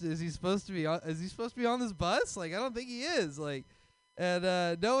lost? Is he supposed to be on this bus? Like, I don't think he is. Like, and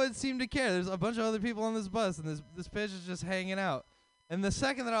no one seemed to care. There's a bunch of other people on this bus, and this pigeon's just hanging out. And the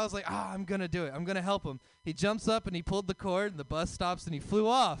second that I was like, I'm gonna do it. I'm gonna help him. He jumps up and he pulled the cord, and the bus stops, and he flew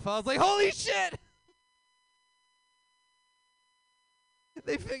off. I was like, holy shit!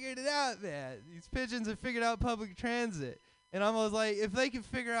 They figured it out, man. These pigeons have figured out public transit. And I was like, if they can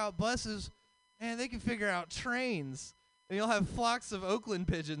figure out buses, man, they can figure out trains. And you'll have flocks of Oakland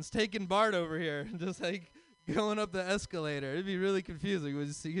pigeons taking Bart over here and just like going up the escalator. It'd be really confusing.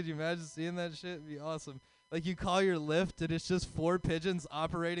 Could you imagine seeing that shit? It'd be awesome. Like you call your Lyft and it's just 4 pigeons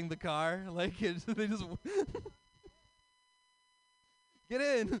operating the car. Like they just get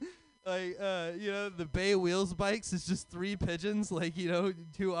in. Like the Bay Wheels bikes is just 3 pigeons. Like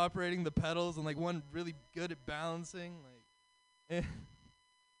 2 operating the pedals and like 1 really good at balancing. Like.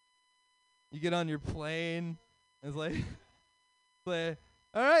 You get on your plane, and it's like, all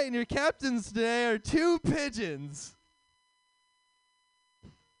right, and your captains today are 2 pigeons.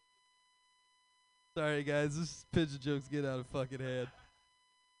 Sorry, guys, this pigeon jokes get out of fucking hand.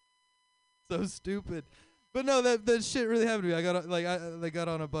 So stupid, but no, that shit really happened to me. I got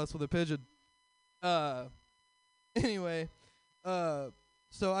on a bus with a pigeon. Anyway,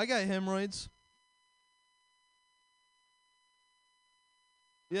 so I got hemorrhoids.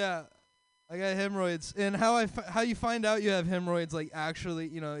 Yeah, I got hemorrhoids. And how you find out you have hemorrhoids, like actually,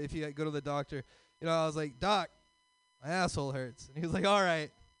 if you go to the doctor, I was like, Doc, my asshole hurts. And he was like, all right,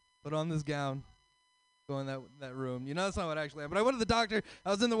 put on this gown. go in that room. You know, that's not what actually happened. But I went to the doctor. I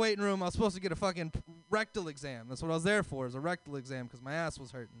was in the waiting room. I was supposed to get a fucking rectal exam. That's what I was there for, is a rectal exam, because my ass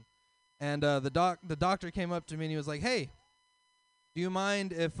was hurting. And the doctor came up to me and he was like, "Hey, do you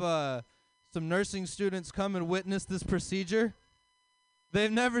mind if some nursing students come and witness this procedure?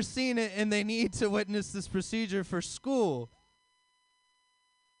 They've never seen it and they need to witness this procedure for school."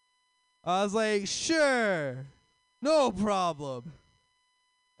 I was like, "Sure, no problem."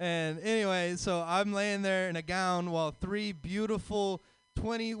 And anyway, so I'm laying there in a gown while 3 beautiful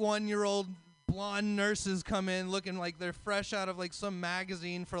 21-year-old blonde nurses come in looking like they're fresh out of like some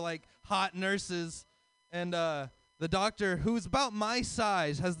magazine for like hot nurses. And the doctor, who's about my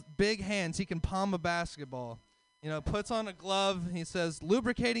size, has big hands. He can palm a basketball. You know, puts on a glove. He says,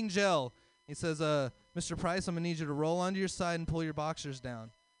 "Lubricating gel." He says, "Mr. Price, I'm going to need you to roll onto your side and pull your boxers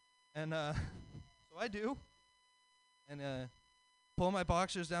down." And so I do. And pull my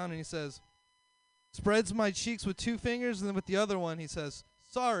boxers down, and he says, spreads my cheeks with 2 fingers, and then with the other one he says,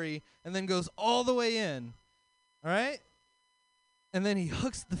 "Sorry," and then goes all the way in. All right? And then he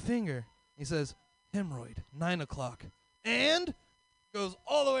hooks the finger. He says, "Hemorrhoid, 9 o'clock. And goes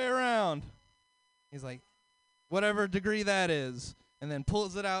all the way around. He's like, whatever degree that is. And then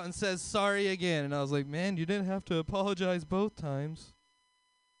pulls it out and says, "Sorry" again. And I was like, man, you didn't have to apologize both times.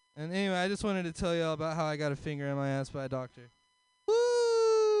 And anyway, I just wanted to tell you all about how I got a finger in my ass by a doctor.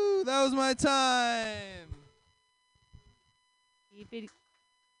 Woo! That was my time.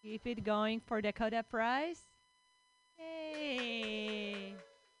 Keep it going for Dakota Prize. Yay!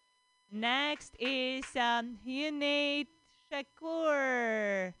 Next is Unate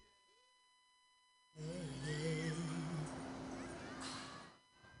Shakur.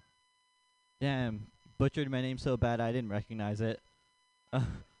 Damn, butchered my name so bad I didn't recognize it.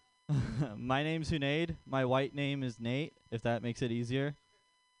 My name's Hunaid. My white name is Nate, if that makes it easier.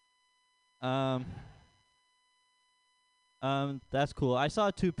 That's cool. I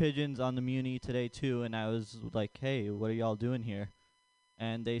saw 2 pigeons on the Muni today too, and I was like, "Hey, what are y'all doing here?"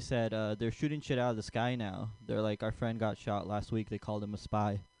 And they said they're shooting shit out of the sky now. They're like, "Our friend got shot last week. They called him a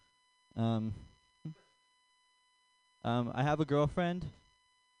spy." I have a girlfriend.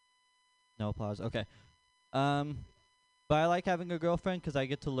 No applause. Okay. But I like having a girlfriend because I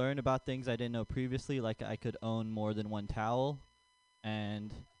get to learn about things I didn't know previously, like I could own more than 1 towel,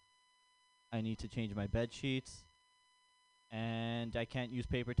 and I need to change my bed sheets, and I can't use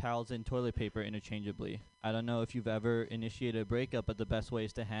paper towels and toilet paper interchangeably. I don't know if you've ever initiated a breakup, but the best way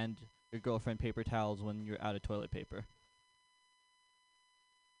is to hand your girlfriend paper towels when you're out of toilet paper.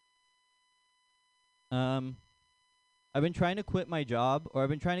 I've been trying to quit my job, or I've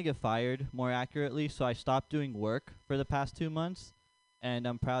been trying to get fired, more accurately, so I stopped doing work for the past 2 months, and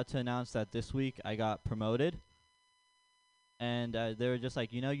I'm proud to announce that this week I got promoted. And they were just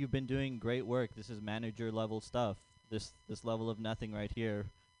like, "You've been doing great work. This is manager level stuff. This level of nothing right here.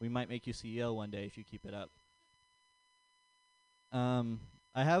 We might make you CEO one day if you keep it up." I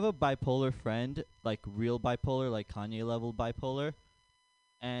have a bipolar friend, like real bipolar, like Kanye level bipolar,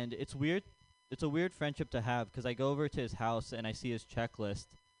 and it's weird. It's a weird friendship to have because I go over to his house and I see his checklist,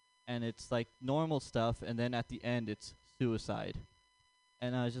 and it's like normal stuff, and then at the end it's suicide.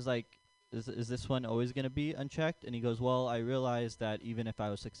 And I was just like, is this one always going to be unchecked? And he goes, "Well, I realized that even if I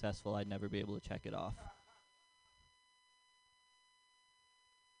was successful, I'd never be able to check it off."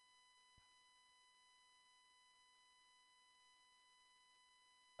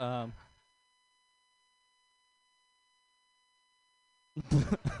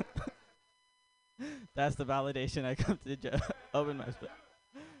 That's the validation I come to open my spit.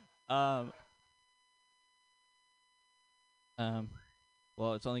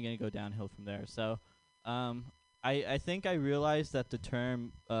 Well, it's only going to go downhill from there. So, I think I realized that the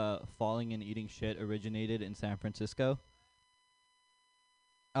term falling and eating shit originated in San Francisco.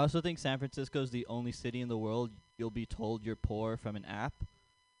 I also think San Francisco is the only city in the world you'll be told you're poor from an app.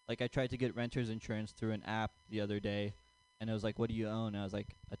 Like, I tried to get renter's insurance through an app the other day, and it was like, "What do you own?" And I was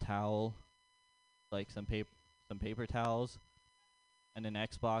like, "A towel, like some paper towels, and an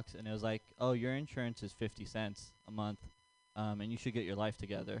Xbox." And it was like, "Oh, your insurance is 50 cents a month, and you should get your life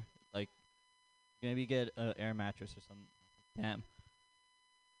together. Like, maybe get an air mattress or something."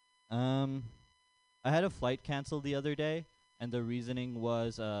 Damn. I had a flight canceled the other day, and the reasoning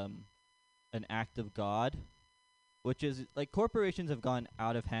was an act of God, which is like corporations have gone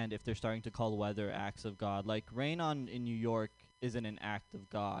out of hand if they're starting to call weather acts of God. Like rain in New York isn't an act of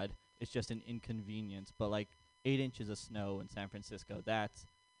God. It's just an inconvenience. But like 8 inches of snow in San Francisco, that's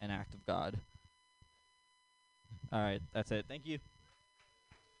an act of God. All right, that's it. Thank you.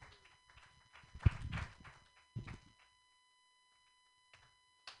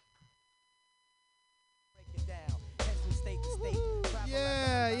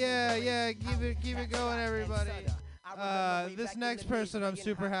 Yeah, keep it going, everybody. This next person I'm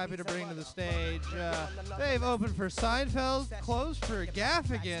super happy to bring to the stage. They've opened for Seinfeld, closed for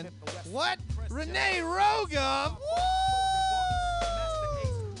Gaffigan. What? Renee Rogoff?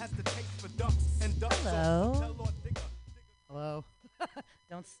 Hello. Hello.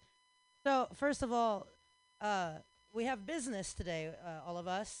 So, first of all, we have business today, all of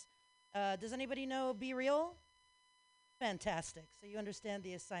us. Does anybody know Be Real? Fantastic. So you understand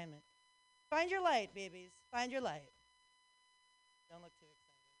the assignment. Find your light, babies. Find your light. Don't look too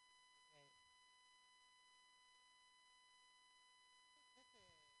excited.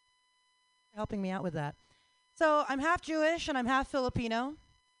 You're helping me out with that. So I'm half Jewish and I'm half Filipino,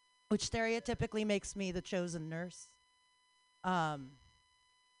 which stereotypically makes me the chosen nurse.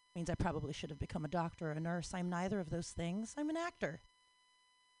 Means I probably should have become a doctor or a nurse. I'm neither of those things. I'm an actor.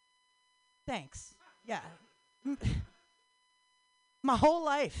 Thanks. Yeah. My whole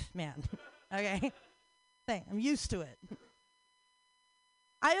life, man. Okay? I'm used to it.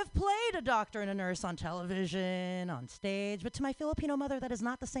 I have played a doctor and a nurse on television, on stage, but to my Filipino mother, that is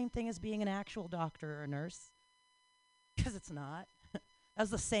not the same thing as being an actual doctor or a nurse. Because it's not. That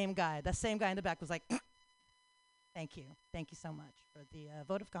was the same guy. That same guy in the back was like, thank you. Thank you so much for the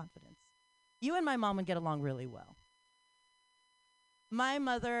vote of confidence. You and my mom would get along really well. My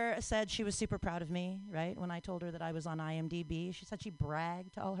mother said she was super proud of me, right? When I told her that I was on IMDb, she said she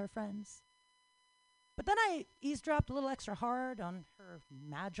bragged to all her friends. But then I eavesdropped a little extra hard on her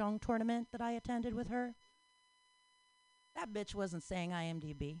mahjong tournament that I attended with her. That bitch wasn't saying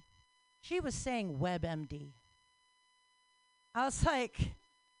IMDb. She was saying WebMD. I was like,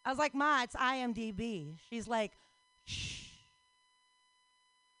 Ma, it's IMDb. She's like, shh.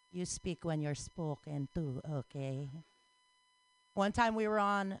 You speak when you're spoken to, okay? One time we were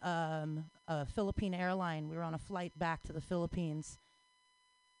on a Philippine airline. We were on a flight back to the Philippines.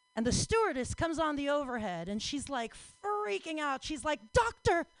 And the stewardess comes on the overhead, and she's like freaking out. She's like,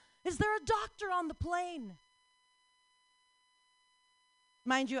 doctor, is there a doctor on the plane?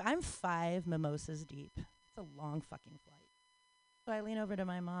 Mind you, I'm 5 mimosas deep. It's a long fucking flight. So I lean over to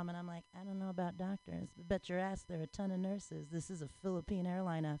my mom, and I'm like, I don't know about doctors, but bet your ass there are a ton of nurses. This is a Philippine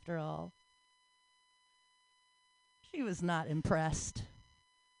airline after all. She was not impressed.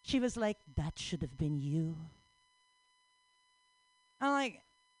 She was like, that should have been you. I'm like,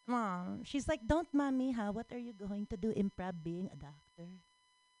 Mom. She's like, don't mamiha, what are you going to do improv being a doctor?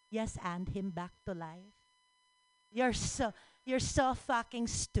 Yes, and him back to life. You're so fucking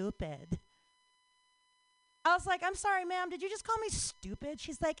stupid. I was like, I'm sorry, ma'am, did you just call me stupid?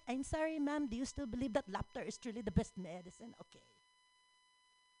 She's like, I'm sorry, ma'am, do you still believe that laughter is truly the best medicine? Okay.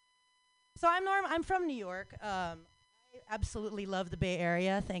 So I'm from New York. I absolutely love the Bay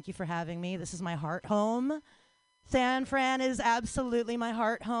Area. Thank you for having me. This is my heart home. San Fran is absolutely my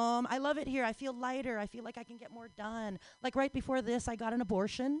heart home. I love it here. I feel lighter. I feel like I can get more done. Like right before this, I got an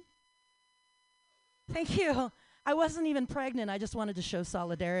abortion. Thank you. I wasn't even pregnant. I just wanted to show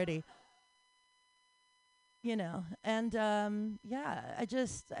solidarity. You know, and yeah, I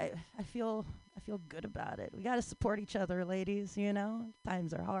feel good about it. We got to support each other, ladies, you know.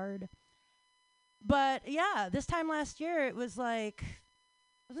 Times are hard. But yeah, this time last year it was like,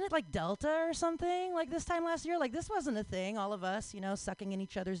 wasn't it like Delta or something? Like this time last year, like this wasn't a thing. All of us, you know, sucking in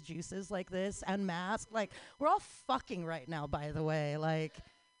each other's juices like this and masked. Like we're all fucking right now, by the way. Like,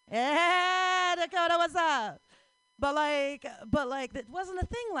 yeah, Dakota, what's up? But like, it wasn't a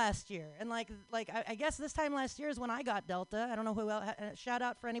thing last year. And like I guess this time last year is when I got Delta. I don't know who else. Shout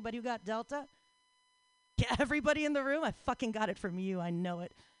out for anybody who got Delta. Yeah, everybody in the room. I fucking got it from you. I know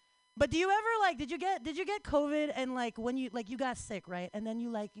it. But do you ever like? Did you get COVID and like when you got sick, right? And then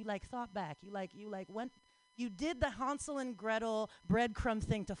you thought back. You did the Hansel and Gretel breadcrumb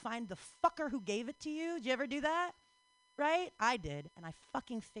thing to find the fucker who gave it to you. Did you ever do that? Right? I did, and I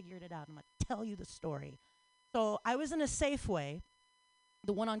fucking figured it out. I'm gonna tell you the story. So I was in a Safeway,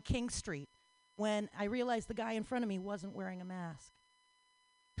 the one on King Street, when I realized the guy in front of me wasn't wearing a mask.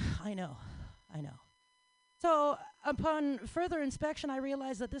 I know. So upon further inspection, I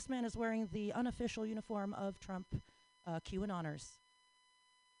realized that this man is wearing the unofficial uniform of Trump QAnoners.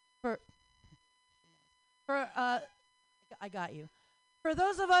 I got you. For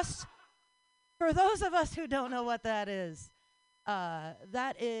those of us who don't know what that is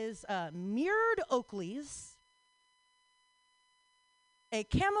mirrored Oakleys, a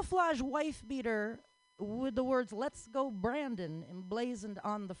camouflage wife beater with the words "Let's go Brandon" emblazoned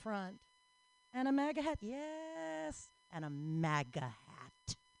on the front, and a MAGA hat. Yes, and a MAGA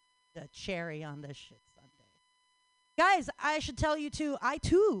hat. The cherry on this shit Sunday. Guys, I should tell you too, I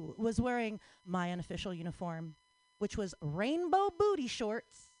too was wearing my unofficial uniform, which was rainbow booty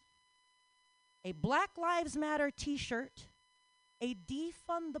shorts a Black Lives Matter t-shirt, a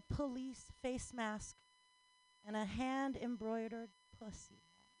defund the police face mask, and a hand-embroidered pussy.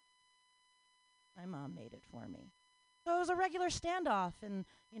 My mom made it for me. So it was a regular standoff in,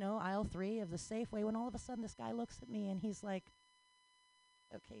 aisle 3 of the Safeway when all of a sudden this guy looks at me and he's like,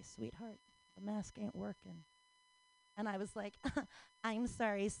 okay, sweetheart, the mask ain't working. And I was like, I'm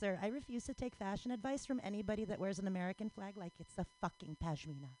sorry, sir. I refuse to take fashion advice from anybody that wears an American flag like it's a fucking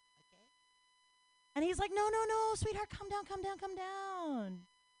pashmina. Okay? And he's like, no, sweetheart, calm down. I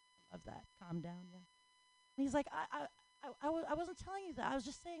love that. Calm down, yeah. And he's like, I wasn't telling you that. I was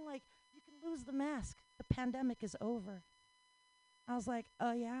just saying, like, you can lose the mask. The pandemic is over. I was like,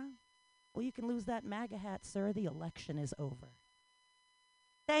 oh, yeah? Well, you can lose that MAGA hat, sir. The election is over.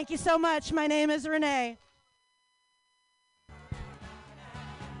 Thank you so much. My name is Renee.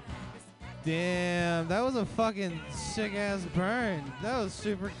 Damn, that was a fucking sick ass burn. That was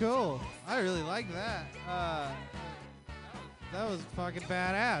super cool. I really like that. That was fucking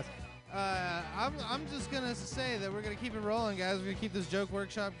badass. I'm just gonna say that we're gonna keep it rolling, guys. We're gonna keep this joke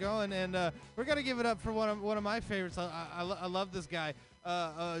workshop going, and we're gonna give it up for one of my favorites. I love this guy.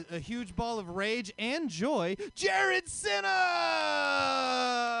 A huge ball of rage and joy, Jared Sinna.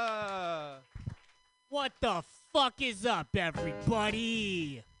 What the fuck is up,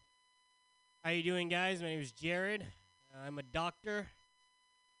 everybody? How you doing, guys? My name is Jared. I'm a doctor.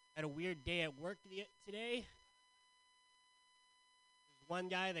 Had a weird day at work today. There's one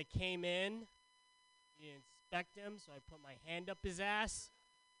guy that came in. We didn't inspect him, so I put my hand up his ass.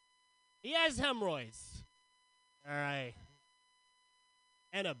 He has hemorrhoids. All right.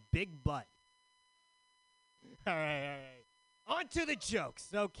 And a big butt. All right. On to the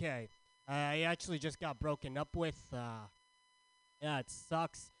jokes. Okay. I actually just got broken up with. Yeah, it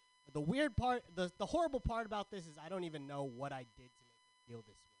sucks. The weird part, the horrible part about this is I don't even know what I did to make her feel this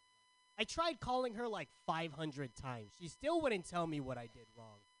way. I tried calling her like 500 times. She still wouldn't tell me what I did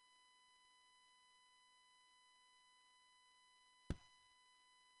wrong.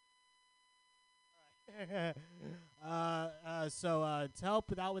 So to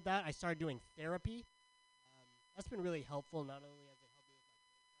help out with that, I started doing therapy. That's been really helpful. Not only has it helped me with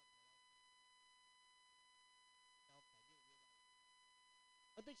my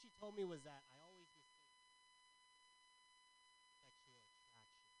one thing she told me was that I always mistake sexual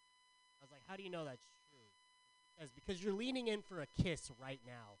attraction. I was like, how do you know that's true? She says, because you're leaning in for a kiss right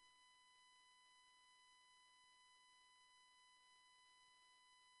now.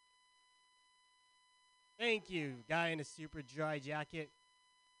 Thank you, guy in a super dry jacket.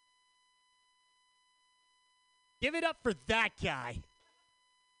 Give it up for that guy.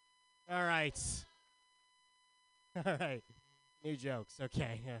 All right. All right. New jokes.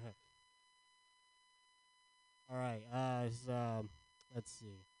 Okay. All right. Let's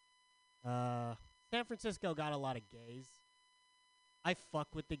see. San Francisco got a lot of gays. I fuck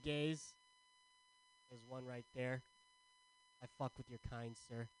with the gays. There's one right there. I fuck with your kind,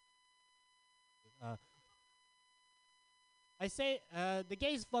 sir. I say the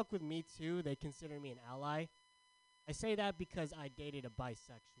gays fuck with me too. They consider me an ally. I say that because I dated a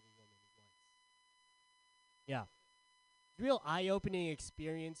bisexual woman once. Yeah. Real eye-opening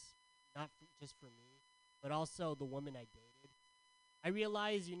experience, not just for me, but also the woman I dated. I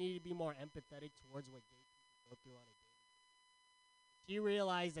realized you need to be more empathetic towards what gay people go through on a daily basis. She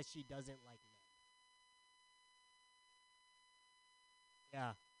realized that she doesn't like men.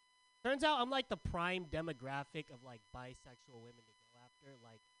 Yeah. Turns out I'm like the prime demographic of like bisexual women to go after.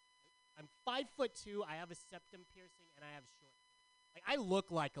 Like, I'm 5'2", I have a septum piercing, and I have short hair. Like, I look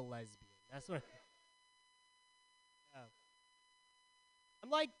like a lesbian. That's what. Yeah. I'm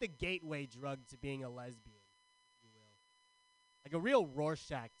like the gateway drug to being a lesbian, if you will. Like a real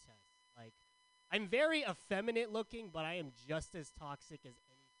Rorschach test. Like, I'm very effeminate looking, but I am just as toxic as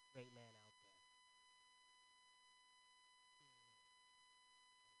any straight man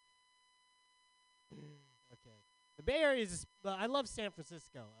out there. Okay. The Bay Area is, I love San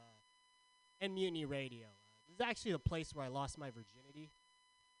Francisco and Mutiny Radio. This is actually the place where I lost my virginity.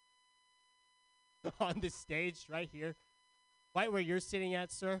 On this stage, right here. Right where you're sitting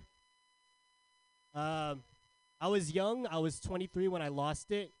at, sir. I was young. I was 23 when I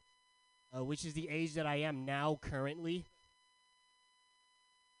lost it, which is the age that I am now currently.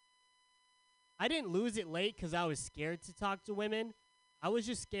 I didn't lose it late because I was scared to talk to women. I was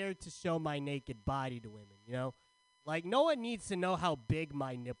just scared to show my naked body to women, you know? Like, no one needs to know how big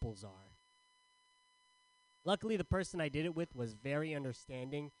my nipples are. Luckily, the person I did it with was very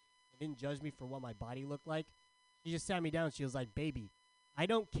understanding and didn't judge me for what my body looked like. She just sat me down. She was like, baby, I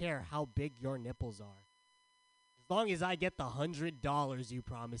don't care how big your nipples are. As long as I get the $100 you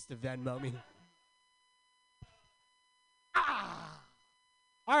promised to Venmo me.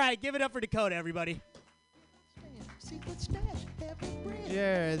 All right, give it up for Dakota, everybody.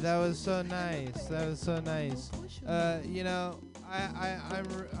 Jared, that was so nice. That was so nice. You know,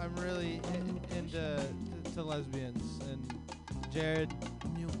 I'm really into to lesbians, and Jared,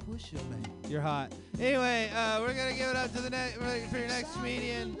 you're hot. Anyway, we're gonna give it up to the for your next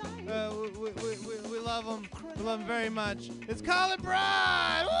comedian. We love him. We love him very much. It's Colin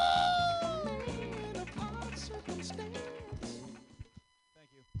Bride. Woo! Thank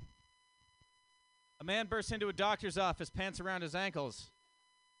you. A man bursts into a doctor's office, pants around his ankles.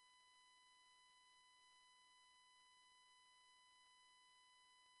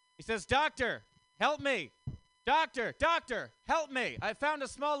 He says, "Doctor, help me. Doctor, help me. I found a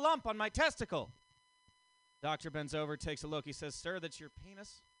small lump on my testicle." Doctor bends over, takes a look. He says, "Sir, that's your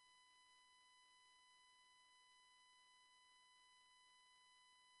penis?"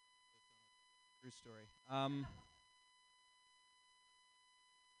 True story.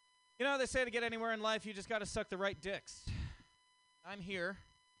 You know, they say to get anywhere in life, you just got to suck the right dicks. I'm here.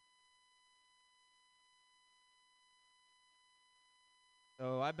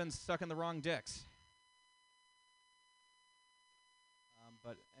 So I've been sucking the wrong dicks.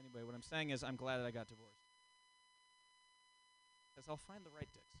 But anyway, what I'm saying is I'm glad that I got divorced. Because I'll find the right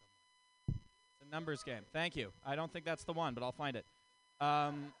dick somewhere. It's a numbers game. Thank you. I don't think that's the one, but I'll find it.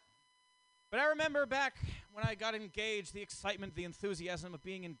 But I remember back when I got engaged, the excitement, the enthusiasm of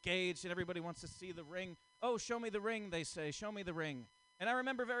being engaged, and everybody wants to see the ring. "Oh, show me the ring," they say. "Show me the ring." And I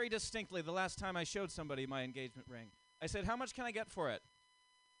remember very distinctly the last time I showed somebody my engagement ring. I said, "How much can I get for it?"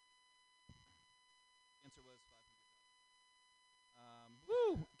 The answer was $500.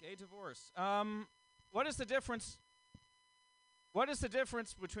 Woo! Gay divorce. What is the difference? What is the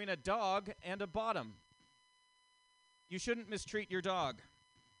difference between a dog and a bottom? You shouldn't mistreat your dog.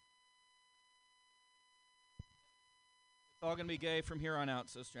 It's all going to be gay from here on out,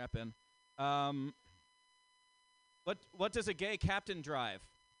 so strap in. What does a gay captain drive?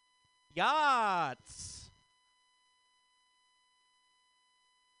 Yachts.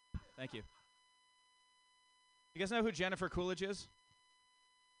 Thank you. You guys know who Jennifer Coolidge is?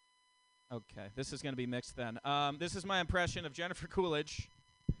 Okay, this is going to be mixed then. This is my impression of Jennifer Coolidge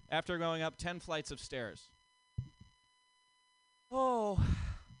after going up 10 flights of stairs. "Oh,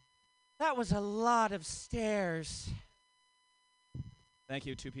 that was a lot of stairs." Thank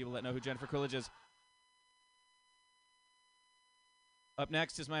you, two people that know who Jennifer Coolidge is. Up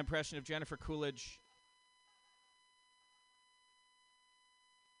next is my impression of Jennifer Coolidge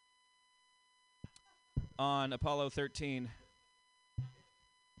on Apollo 13.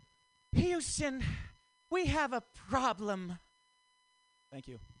 "Houston, we have a problem." Thank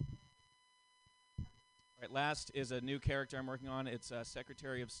you. All right, last is a new character I'm working on. It's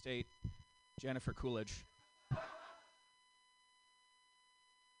Secretary of State Jennifer Coolidge.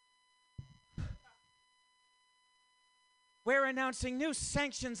 "We're announcing new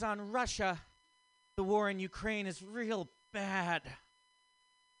sanctions on Russia. The war in Ukraine is real bad."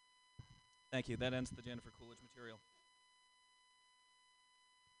 Thank you. That ends the Jennifer Coolidge material.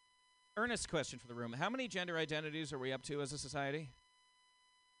 Earnest question for the room. How many gender identities are we up to as a society?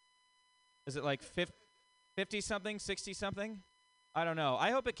 Is it like 50-something, 60-something? I don't know.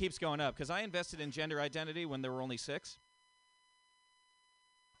 I hope it keeps going up, because I invested in gender identity when there were only 6.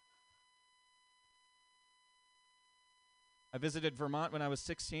 I visited Vermont when I was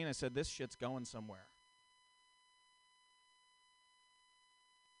 16. I said, this shit's going somewhere.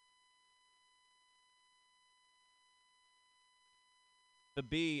 The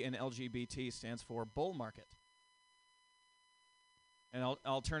B in LGBT stands for bull market. An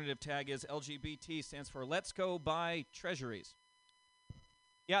alternative tag is LGBT stands for let's go buy treasuries.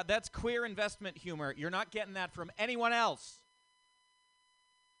 Yeah, that's queer investment humor. You're not getting that from anyone else.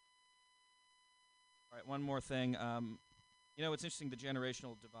 All right, one more thing. You know, it's interesting, the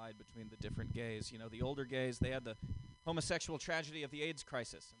generational divide between the different gays. You know, the older gays, they had the homosexual tragedy of the AIDS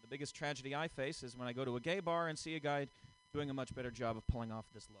crisis. And the biggest tragedy I face is when I go to a gay bar and see a guy doing a much better job of pulling off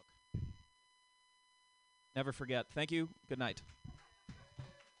this look. Never forget. Thank you. Good night.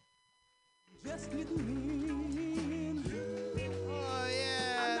 Just with me. Oh,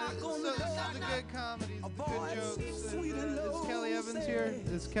 yeah. This is the good comedies, the good jokes. Is Kelly Evans here?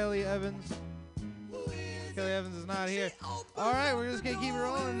 Is Kelly Evans? Kelly Evans is not here. All right, we're just going to keep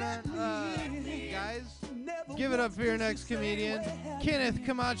rolling that. Guys, give it up for your next comedian, Kenneth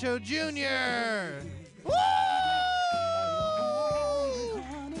Camacho Jr. Woo!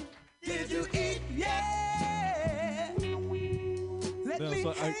 Did you eat? Yeah.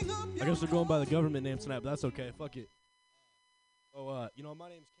 So I guess we're going by the government name tonight, but that's okay. Fuck it. You know, my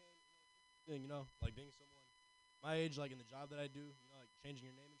name's Ken. You know, like being someone my age, like in the job that I do, you know, like changing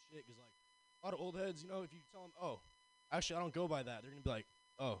your name and shit. Because, like, a lot of old heads, you know, if you tell them, oh, actually, I don't go by that, they're going to be like,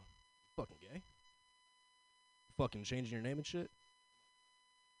 oh, you fucking gay? You fucking changing your name and shit?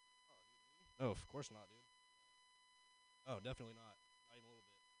 No, of course not, dude. Oh, definitely not. Not even a little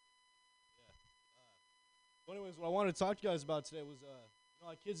bit. Yeah. But anyways, what I wanted to talk to you guys about today was, you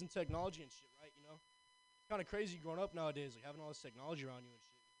know, like kids and technology and shit, right? You know, it's kind of crazy growing up nowadays, like having all this technology around you and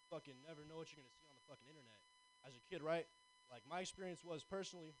shit. You fucking never know what you're gonna see on the fucking internet. As a kid, right? Like my experience was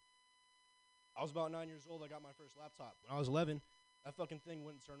personally, I was about 9 years old. I got my first laptop. When I was 11, that fucking thing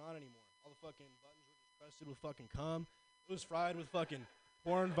wouldn't turn on anymore. All the fucking buttons were just crusted with fucking cum. It was fried with fucking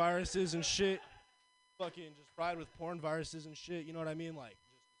porn viruses and shit. Fucking just fried with porn viruses and shit. You know what I mean? Like,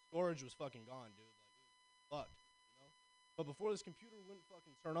 just the storage was fucking gone, dude. Like, it was fucked, you know? But before this computer wouldn't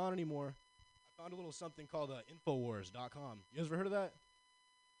fucking turn on anymore, I found a little something called Infowars.com. You guys ever heard of that?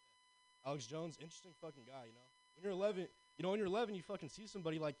 Alex Jones, interesting fucking guy, you know? When you're 11, you fucking see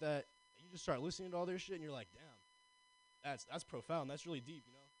somebody like that, and you just start listening to all their shit, and you're like, damn, that's profound. That's really deep,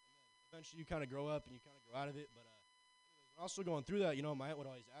 you know? And then eventually you kind of grow up, and you kind of grow out of it. But also going through that, you know, my aunt would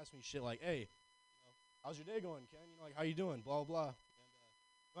always ask me shit like, hey, how's your day going, Ken? You know, like, how you doing? Blah, blah, blah.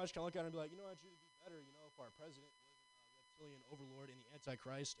 And I just kind of look at her and be like, you know, I'd really be better, you know, if our president wasn't a reptilian overlord and the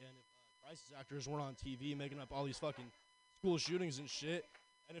Antichrist, and if crisis actors weren't on TV making up all these fucking school shootings and shit,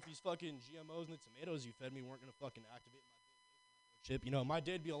 and if these fucking GMOs and the tomatoes you fed me weren't going to fucking activate my chip. You know, my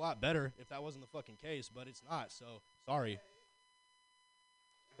day'd be a lot better if that wasn't the fucking case, but it's not, so sorry.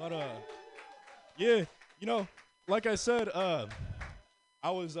 But, yeah, you know, like I said, I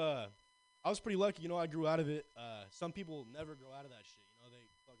was pretty lucky, you know, I grew out of it. Some people never grow out of that shit, you know, they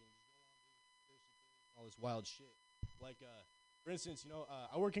fucking just go on all this wild shit. Like, for instance, you know,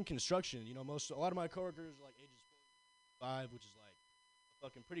 I work in construction, you know, a lot of my coworkers are like ages 5, which is like a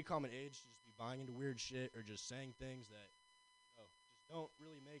fucking pretty common age to just be buying into weird shit or just saying things that, you know, just don't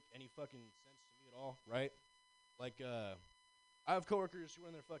really make any fucking sense to me at all, right? Like, I have coworkers who are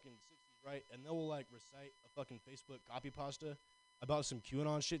in their fucking 60s, right, and they'll like recite a fucking Facebook copy pasta about some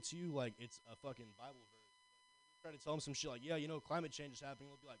QAnon shit to you like it's a fucking Bible verse. Try to tell them some shit like, yeah, you know, climate change is happening.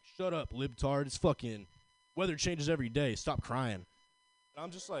 They'll be like, shut up, libtard. It's fucking weather changes every day. Stop crying. And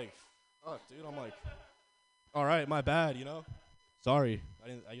I'm just like, fuck, dude. I'm like, all right, my bad, you know? Sorry.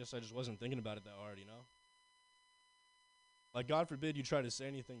 I guess I just wasn't thinking about it that hard, you know? Like, God forbid you try to say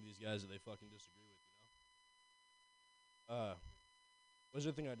anything to these guys that they fucking disagree with, you know? What's the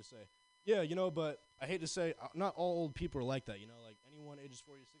other thing I had to say? Yeah, you know, but I hate to say, not all old people are like that, you know? Like, anyone ages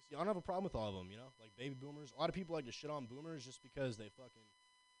 40 to 60, I don't have a problem with all of them, you know? Like, baby boomers. A lot of people like to shit on boomers just because they fucking,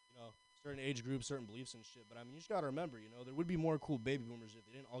 you know, certain age groups, certain beliefs and shit. But, I mean, you just got to remember, you know, there would be more cool baby boomers if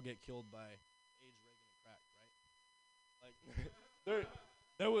they didn't all get killed by AIDS, Reagan, and crack, right?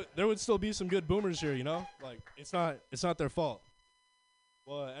 Like, there would still be some good boomers here, you know? Like, it's not their fault.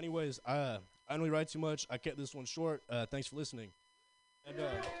 Well, anyways, I don't really write too much. I kept this one short. Thanks for listening. And,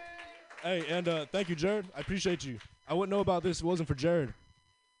 hey, and thank you, Jared. I appreciate you. I wouldn't know about this if it wasn't for Jared.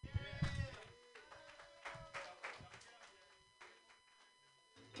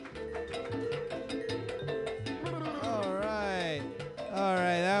 All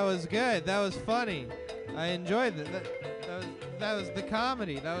right. That was good. That was funny. I enjoyed it. That was the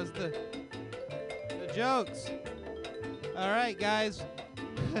comedy. That was the jokes. All right, guys.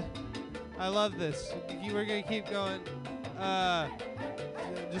 I love this. We're gonna keep going.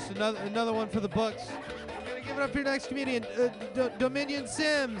 Just another one for the books. We're gonna give it up to your next comedian, Dominion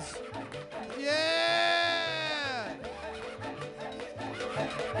Sims. Yeah!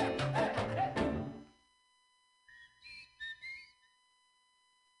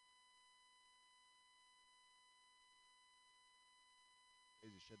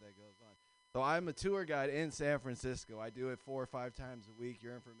 Crazy shit that goes on. So I'm a tour guide in San Francisco. I do it 4 or 5 times a week.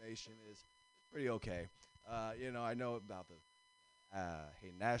 Your information is pretty okay. You know, I know about the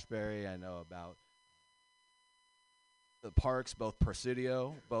Hayden Ashbury. I know about the parks, both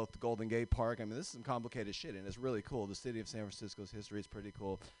Presidio, both Golden Gate Park. I mean, this is some complicated shit, and it's really cool. The city of San Francisco's history is pretty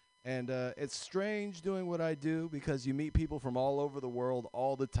cool. And it's strange doing what I do because you meet people from all over the world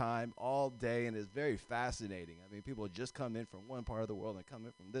all the time, all day, and it's very fascinating. I mean, people just come in from one part of the world and come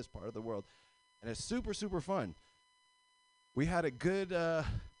in from this part of the world, and it's super, super fun. We had a good,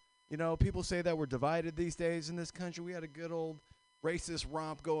 you know, people say that we're divided these days in this country. We had a good old racist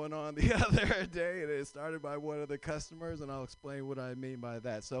romp going on the other day, and it started by one of the customers, and I'll explain what I mean by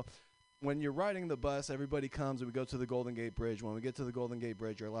that. So when you're riding the bus, everybody comes, and we go to the Golden Gate Bridge. When we get to the Golden Gate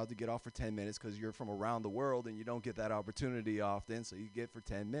Bridge, you're allowed to get off for 10 minutes because you're from around the world, and you don't get that opportunity often, so you get for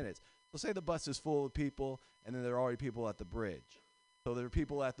 10 minutes. So say the bus is full of people, and then there are already people at the bridge. So there are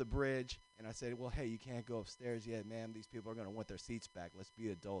people at the bridge, and I said, well, hey, you can't go upstairs yet, ma'am. These people are going to want their seats back. Let's be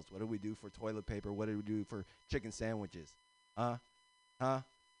adults. What do we do for toilet paper? What do we do for chicken sandwiches? Huh?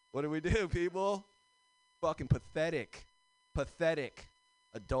 What do we do, people? Fucking pathetic. Pathetic.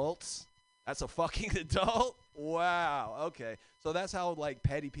 Adults? That's a fucking adult? Wow. Okay. So that's how, like,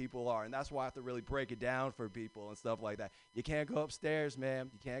 petty people are, and that's why I have to really break it down for people and stuff like that. You can't go upstairs,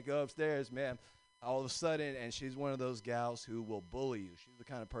 ma'am. You can't go upstairs, ma'am. All of a sudden, and she's one of those gals who will bully you. She's the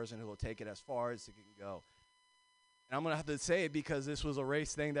kind of person who will take it as far as it can go. And I'm going to have to say it because this was a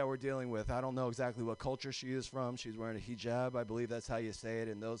race thing that we're dealing with. I don't know exactly what culture she is from. She's wearing a hijab. I believe that's how you say it.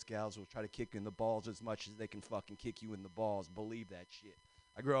 And those gals will try to kick you in the balls as much as they can fucking kick you in the balls. Believe that shit.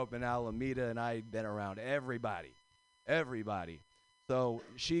 I grew up in Alameda, and I've been around everybody. Everybody. So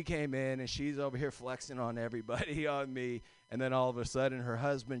she came in, and she's over here flexing on everybody, on me. And then all of a sudden, her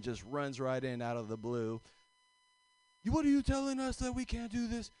husband just runs right in out of the blue. What are you telling us that we can't do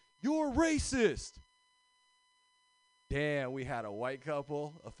this? You're racist. Damn, we had a white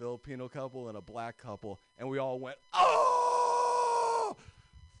couple, a Filipino couple, and a black couple. And we all went, oh,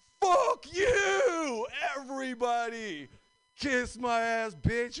 fuck you, everybody. Kiss my ass,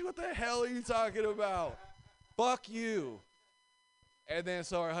 bitch. What the hell are you talking about? Fuck you. And then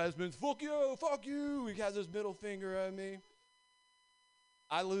so our husband's, fuck you. He has his middle finger at me.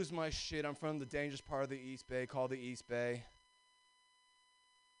 I lose my shit. I'm from the dangerous part of the East Bay called the East Bay.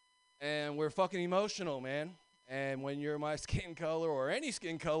 And we're fucking emotional, man. And when you're my skin color or any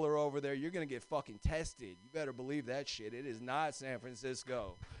skin color over there, you're going to get fucking tested. You better believe that shit. It is not San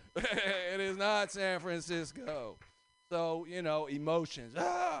Francisco. It is not San Francisco. So, you know, emotions.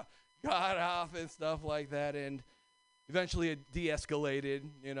 Got off and stuff like that. And eventually it de-escalated.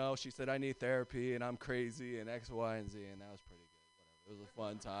 You know, she said, I need therapy and I'm crazy and X, Y, and Z. And that was pretty good. Whatever. It was a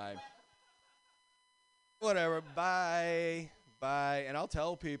fun time. Whatever. Bye. And I'll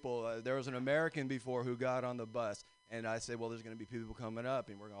tell people, there was an American before who got on the bus. And I said, well, there's going to be people coming up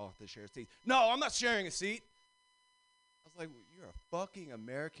and we're going to have to share seats. No, I'm not sharing a seat. I was like, well, you're a fucking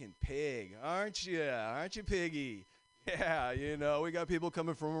American pig, aren't you? Aren't you, piggy? Yeah, you know, we got people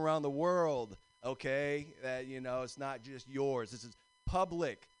coming from around the world, okay? That, you know, it's not just yours. This is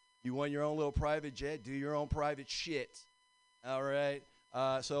public. You want your own little private jet? Do your own private shit. All right?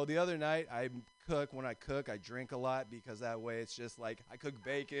 So the other night, when I cook, I drink a lot because that way it's just like I cook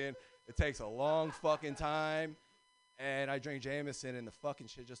bacon. It takes a long fucking time. And I drink Jameson, and the fucking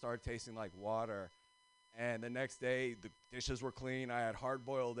shit just started tasting like water. And the next day, the dishes were clean. I had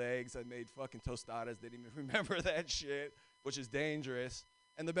hard-boiled eggs. I made fucking tostadas. Didn't even remember that shit, which is dangerous.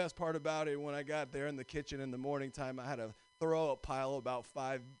 And the best part about it, when I got there in the kitchen in the morning time, I had to throw a pile about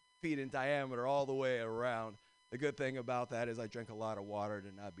 5 feet in diameter all the way around. The good thing about that is I drank a lot of water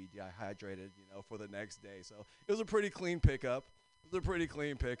to not be dehydrated, you know, for the next day. So it was a pretty clean pickup.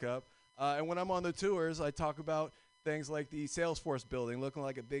 And when I'm on the tours, I talk about things like the Salesforce building looking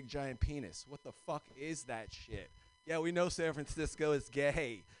like a big giant penis. What the fuck is that shit? Yeah, we know San Francisco is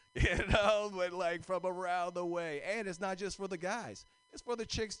gay, you know, but like from around the way. And it's not just for the guys. It's for the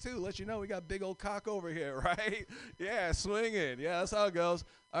chicks too. Let you know we got big old cock over here, right? Yeah, swinging. Yeah, that's how it goes.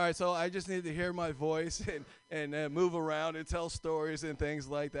 All right, so I just need to hear my voice and move around and tell stories and things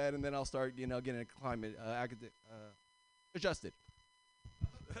like that, and then I'll start, you know, getting climate adjusted.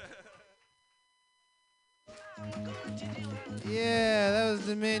 Yeah, that was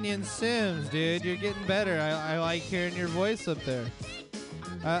Dominion Sims, dude. You're getting better. I like hearing your voice up there.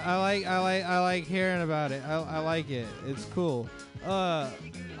 I like hearing about it. I like it. It's cool.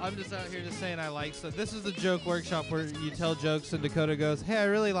 I'm just out here just saying I like stuff. This is the joke workshop where you tell jokes and Dakota goes, hey, I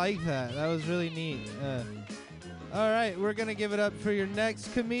really like that. That was really neat. All right, we're going to give it up for your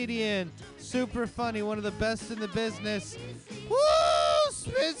next comedian. Super funny, one of the best in the business. Woo!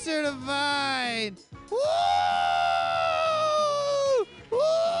 Spencer Devine! Woo! Woo!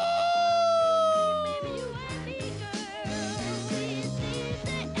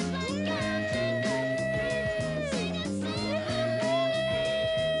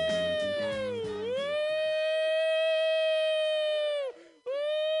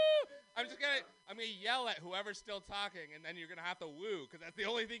 I'm gonna yell at whoever's still talking, and then you're gonna have to woo, because that's the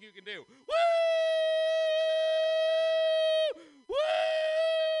only thing you can do. Woo!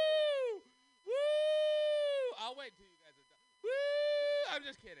 Woo! Woo! I'll wait till you guys are done. Woo! I'm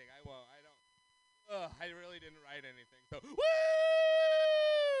just kidding. I won't. I don't. I really didn't write anything. So, woo!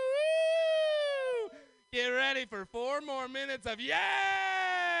 Woo! Get ready for 4 more minutes of yeah!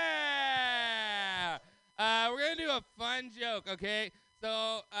 We're gonna do a fun joke, okay?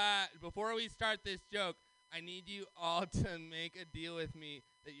 So, before we start this joke, I need you all to make a deal with me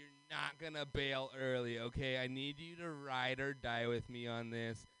that you're not going to bail early, okay? I need you to ride or die with me on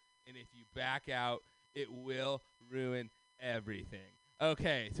this. And if you back out, it will ruin everything.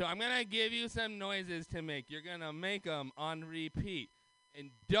 Okay, so I'm going to give you some noises to make. You're going to make them on repeat. And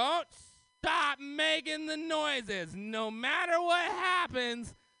don't stop making the noises no matter what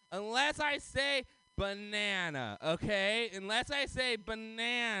happens unless I say banana, okay? Unless I say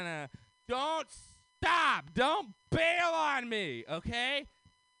banana, don't stop. Don't bail on me, okay?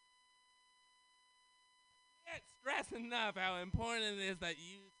 Can't stress enough how important it is that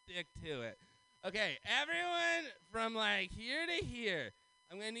you stick to it. Okay, everyone from like here to here,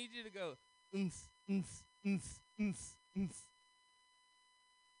 I'm going to need you to go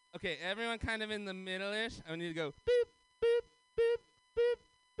Okay, everyone kind of in the middle-ish. I need to go boop, boop, boop, boop,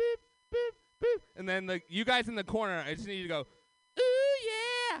 boop, boop, boop. And then you guys in the corner, I just need you to go, ooh,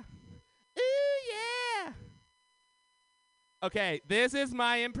 yeah. Ooh, yeah. Okay, this is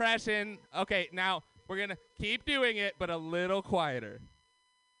my impression. Okay, now we're going to keep doing it, but a little quieter.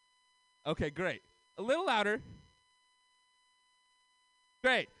 Okay, great. A little louder.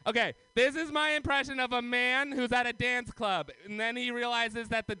 Great. Okay, this is my impression of a man who's at a dance club, and then he realizes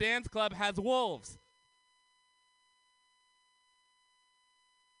that the dance club has wolves.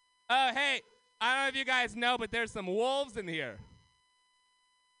 Oh, hey, I don't know if you guys know, but there's some wolves in here.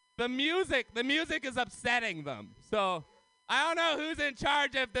 The music is upsetting them. So I don't know who's in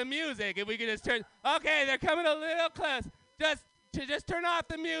charge of the music. If we could just turn, okay, they're coming a little close. Just turn off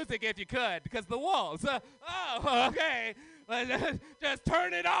the music if you could, because the wolves. Oh, okay. Just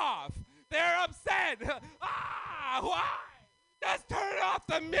turn it off. They're upset. Why? Just turn off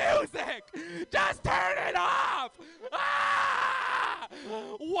the music. Just turn it off.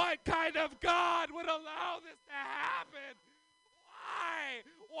 What kind of God would allow this to happen? Why?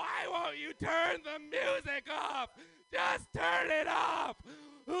 Why won't you turn the music off? Just turn it off.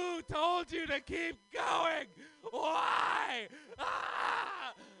 Who told you to keep going? Why?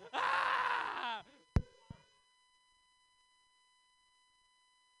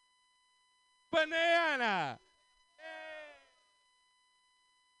 Banana.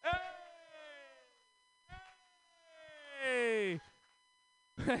 Hey.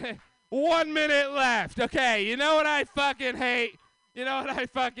 1 minute left. Okay, you know what I fucking hate? You know what I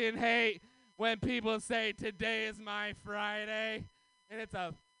fucking hate? When people say today is my Friday and it's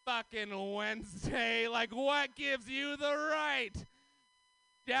a fucking Wednesday. Like, what gives you the right?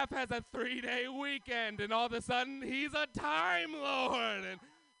 Jeff has a 3-day weekend and all of a sudden he's a Time Lord and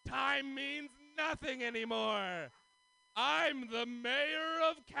time means nothing anymore. I'm the mayor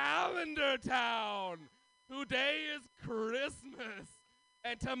of Calendar Town. Today is Christmas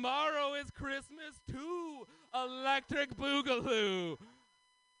and tomorrow is Christmas too. Electric Boogaloo.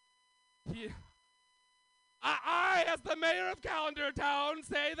 Yeah. I, as the mayor of Calendar Town,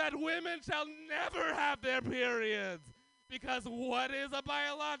 say that women shall never have their periods. Because what is a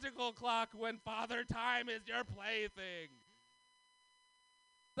biological clock when Father Time is your plaything?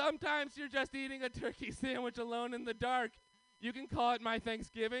 Sometimes you're just eating a turkey sandwich alone in the dark. You can call it my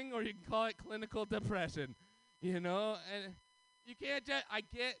Thanksgiving or you can call it clinical depression. You know? And you can't just, I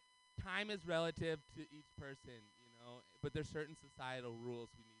get time is relative to each person, you know, but there's certain societal rules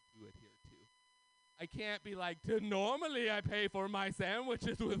we need to adhere to. I can't be like, normally I pay for my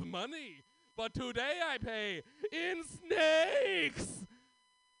sandwiches with money, but today I pay in snakes.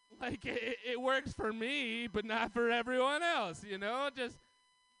 Like, it works for me, but not for everyone else, you know? Just,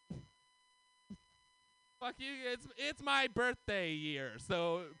 fuck you, it's my birthday year,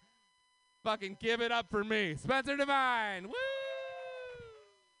 so fucking give it up for me. Spencer Devine, woo!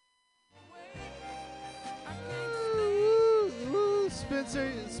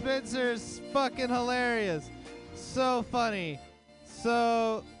 Spencer's fucking hilarious. So funny.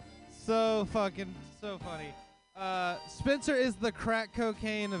 So fucking funny. Spencer is the crack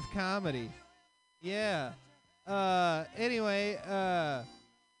cocaine of comedy. Yeah. Anyway,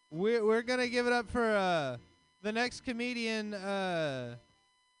 we're gonna give it up for the next comedian,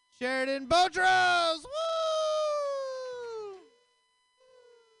 Sheridan Botros. Woo!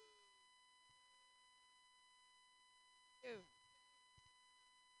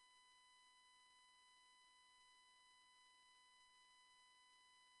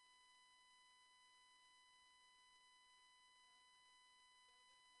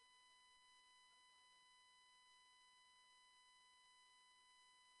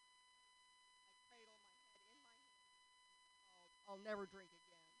 I'll never drink again.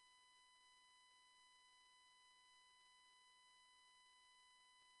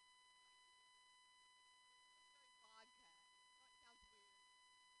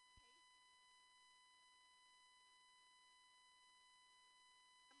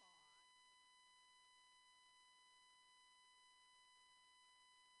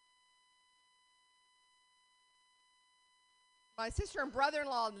 My sister and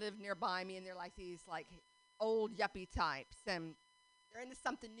brother-in-law live nearby me, and they're like these like old yuppie types, and they're into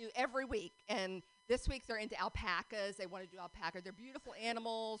something new every week. And this week they're into alpacas. They want to do alpaca. They're beautiful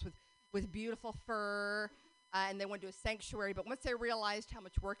animals with beautiful fur, and they want to do a sanctuary. But once they realized how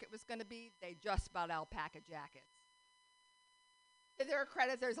much work it was going to be, they just bought alpaca jackets. To their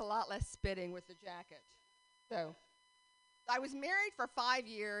credit, there's a lot less spitting with the jacket. So I was married for 5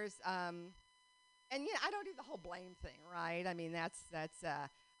 years, and I don't do the whole blame thing, right? I mean,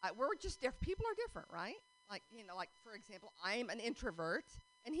 we're just different. People are different, right? Like, like for example, I'm an introvert,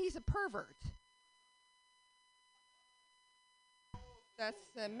 and he's a pervert. That's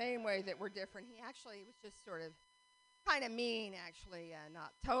the main way that we're different. He actually was just sort of kind of mean, actually,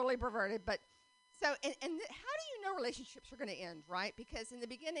 not totally perverted, but so, how do you know relationships are going to end, right? Because in the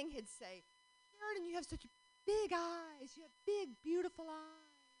beginning, he'd say, Sheridan, you have such big eyes. You have big, beautiful eyes.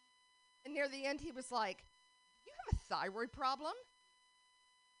 And near the end, he was like, you have a thyroid problem?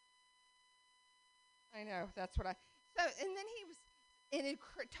 I know, that's what so, and then he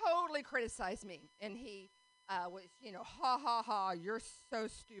totally criticized me. And he was, ha, ha, ha, you're so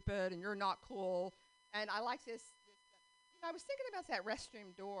stupid and you're not cool. And I like this. I was thinking about that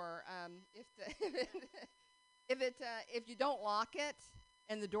restroom door. If you don't lock it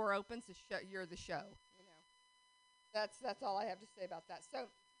and the door opens, you're the show. That's all I have to say about that. So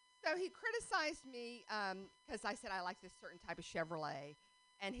he criticized me because I said I like this certain type of Chevrolet,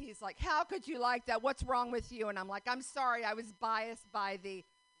 and he's like, "How could you like that? What's wrong with you?" And I'm like, "I'm sorry, I was biased by the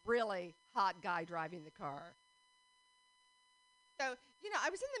really hot guy driving the car." So, I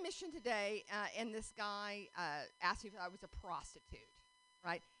was in the Mission today, and this guy asked me if I was a prostitute,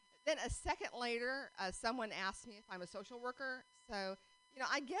 right? Then a second later, someone asked me if I'm a social worker. So,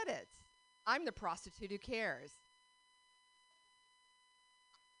 I get it. I'm the prostitute who cares.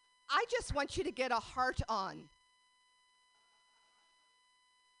 I just want you to get a heart on.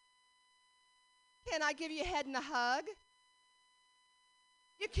 Can I give you a head and a hug?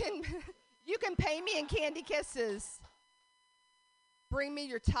 You can pay me in candy kisses. Bring me,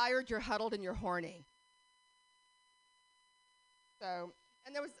 you're tired, you're huddled, and you're horny. So,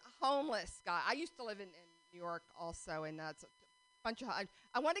 and there was a homeless guy. I used to live in New York also, and that's a bunch of,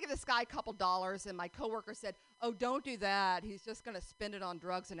 I wanted to give this guy a couple dollars, and my coworker said, "Oh, don't do that. He's just going to spend it on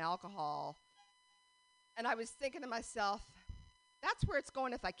drugs and alcohol." And I was thinking to myself, that's where it's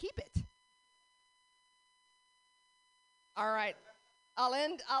going if I keep it. All right. I'll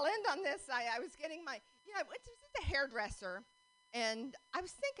end on this. I was getting my, I went to the hairdresser. And I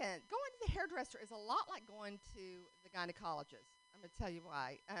was thinking, going to the hairdresser is a lot like going to the gynecologist. I'm going to tell you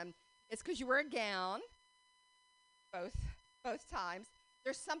why. It's because you wear a gown, both times.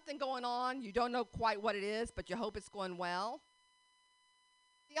 There's something going on. You don't know quite what it is, but you hope it's going well.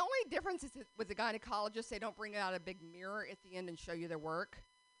 The only difference is that with the gynecologist, they don't bring out a big mirror at the end and show you their work.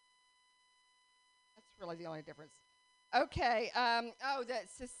 That's really the only difference. Okay.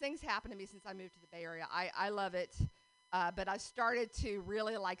 Things happen to me since I moved to the Bay Area. I love it. But I started to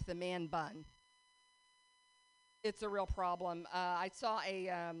really like the man bun. It's a real problem. I saw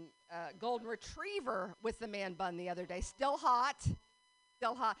a golden retriever with the man bun the other day. Still hot.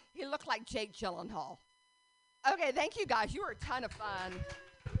 He looked like Jake Gyllenhaal. Okay, thank you guys. You were a ton of fun.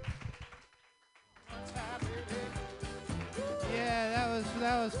 Yeah,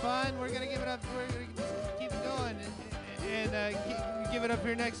 that was fun. We're gonna give it up. We're gonna keep it going and give it up for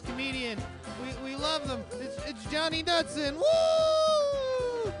your next comedian. We love them. It's Johnny Knudsen. Woo!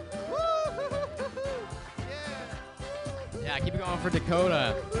 Yeah, keep it going for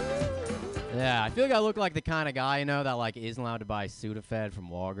Dakota. Yeah, I feel like I look like the kind of guy, that like isn't allowed to buy Sudafed from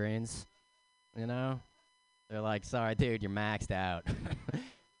Walgreens. They're like, "Sorry, dude, you're maxed out. You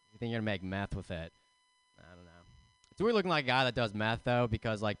think you're gonna make meth with it?" I don't know. It's weird looking like a guy that does meth though,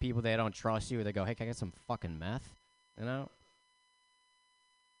 because like people, they don't trust you. They go, "Hey, can I get some fucking meth?"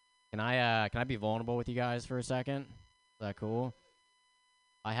 Can I be vulnerable with you guys for a second? Is that cool?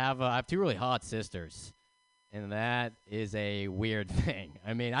 I have 2 really hot sisters, and that is a weird thing.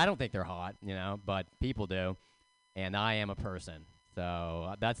 I mean, I don't think they're hot, but people do, and I am a person.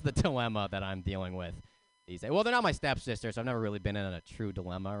 So that's the dilemma that I'm dealing with these days. Well, they're not my stepsisters, so I've never really been in a true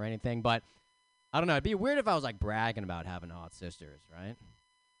dilemma or anything, but I don't know. It'd be weird if I was like bragging about having hot sisters, right?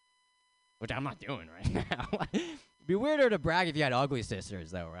 Which I'm not doing right now. It'd be weirder to brag if you had ugly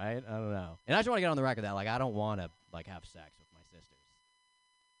sisters, though, right? I don't know. And I just want to get on the record that, like, I don't want to, like, have sex with my sisters.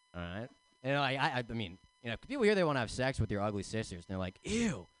 All right? And, like, I mean, people hear they want to have sex with your ugly sisters, and they're like,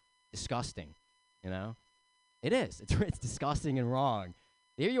 ew, disgusting, It is. It's disgusting and wrong.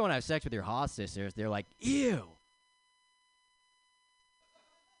 They hear you want to have sex with your hot sisters, they're like, ew.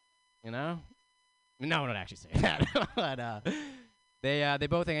 No, not actually saying that. But they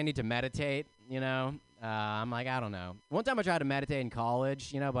both think I need to meditate. I'm like, I don't know. One time I tried to meditate in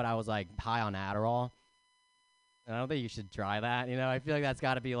college, but I was like high on Adderall. And I don't think you should try that. I feel like that's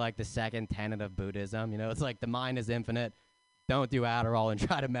got to be like the second tenet of Buddhism. It's like the mind is infinite. Don't do Adderall and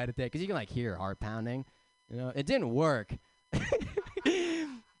try to meditate because you can like hear your heart pounding. It didn't work.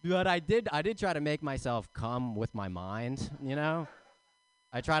 But I did try to make myself come with my mind.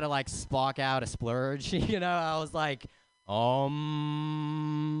 I try to like spark out a splurge. I was like,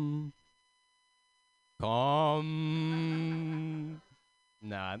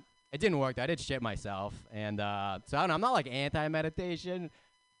 Nah, it didn't work. I did shit myself. And so I don't know. I'm not like anti-meditation,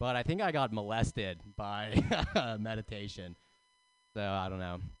 but I think I got molested by meditation. So I don't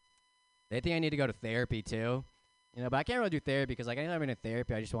know. They think I need to go to therapy too. But I can't really do therapy because like anytime I'm in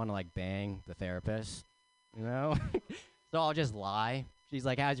therapy, I just want to like bang the therapist. So I'll just lie. She's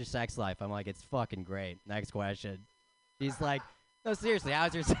like, how's your sex life? I'm like, it's fucking great. Next question. She's like, no, seriously,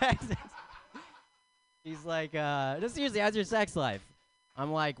 how's your sex? She's like, no, seriously, how's your sex life?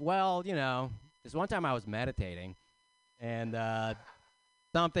 I'm like, well, this one time I was meditating, and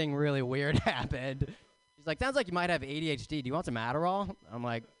something really weird happened. She's like, sounds like you might have ADHD. Do you want some Adderall? I'm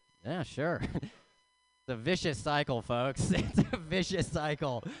like, yeah, sure. It's a vicious cycle, folks. It's a vicious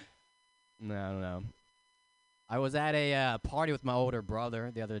cycle. No, I don't know. I was at a party with my older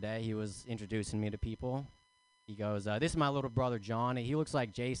brother the other day. He was introducing me to people. He goes, this is my little brother, Johnny. He looks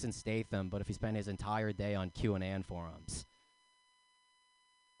like Jason Statham, but if he spent his entire day on QAnon forums.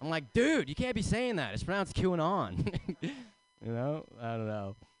 I'm like, dude, you can't be saying that. It's pronounced QAnon. I don't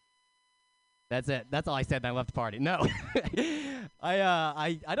know. That's it. That's all I said, and I left the party. No.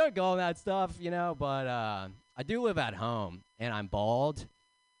 I don't go on that stuff, but I do live at home, and I'm bald.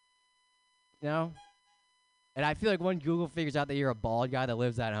 And I feel like when Google figures out that you're a bald guy that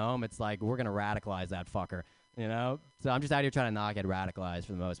lives at home, it's like, we're going to radicalize that fucker, So I'm just out here trying to not get radicalized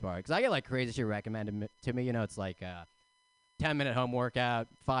for the most part. Because I get, like, crazy shit recommended to me. It's like 10-minute home workout,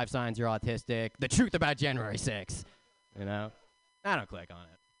 5 signs you're autistic, the truth about January 6th, I don't click on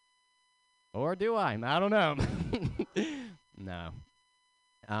it. Or do I? I don't know. No.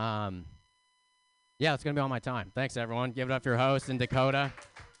 Yeah, it's going to be all my time. Thanks, everyone. Give it up for your host in Dakota.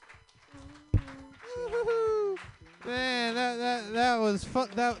 Man, that was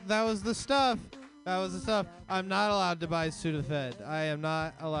that was the stuff. That was the stuff. I'm not allowed to buy Sudafed. I am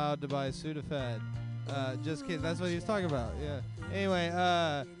not allowed to buy Sudafed. Just kidding. That's what he was talking about. Yeah. Anyway,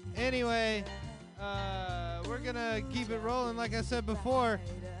 we're gonna keep it rolling. Like I said before,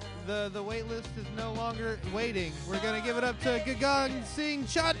 the wait list is no longer waiting. We're gonna give it up to Gagang Singh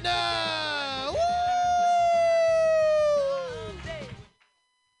Chandna. Woo!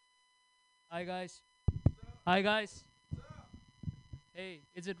 Hi guys. Hi guys. Hey,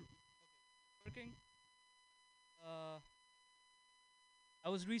 is it working? I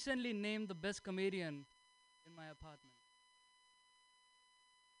was recently named the best comedian in my apartment.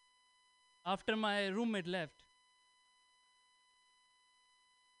 After my roommate left.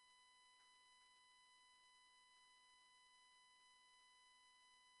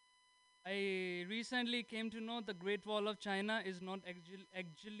 I recently came to know the Great Wall of China is not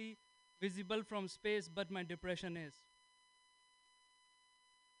actually visible from space, but my depression is.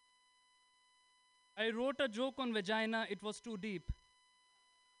 I wrote a joke on vagina, it was too deep.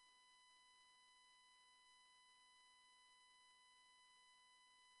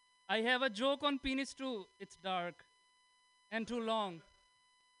 I have a joke on penis too, it's dark and too long.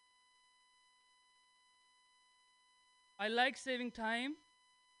 I like saving time,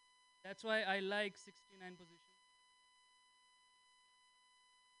 that's why I like 69 position.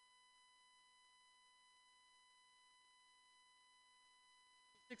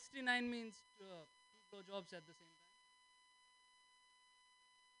 69 means 2 blowjobs at the same time.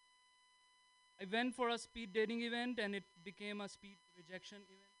 I went for a speed dating event and it became a speed rejection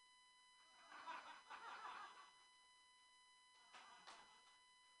event.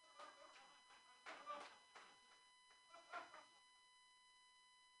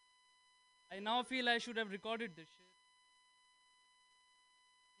 I now feel I should have recorded this shit.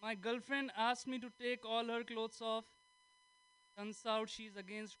 My girlfriend asked me to take all her clothes off. Turns out she's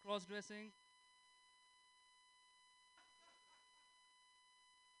against cross-dressing.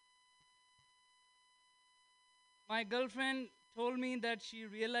 My girlfriend told me that she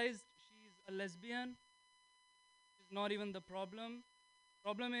realized she's a lesbian. It's not even the problem.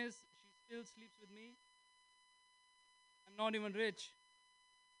 Problem is she still sleeps with me. I'm not even rich.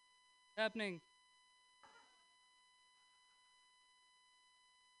 What's happening?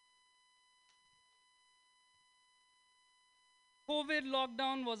 COVID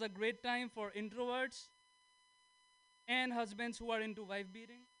lockdown was a great time for introverts and husbands who are into wife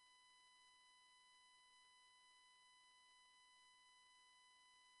beating.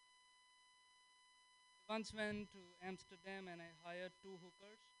 Once went to Amsterdam and I hired 2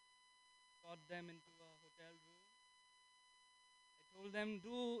 hookers, got them into a hotel room. I told them,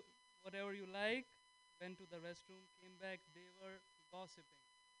 do whatever you like, went to the restroom, came back, they were gossiping.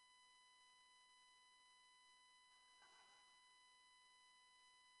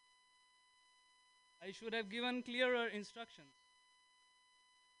 I should have given clearer instructions.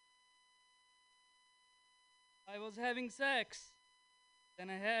 I was having sex, then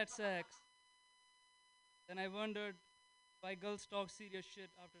I had sex. Then I wondered why girls talk serious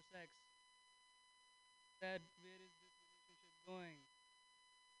shit after sex. Said, where is this relationship going?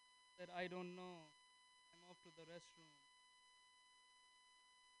 Said, I don't know. I'm off to the restroom.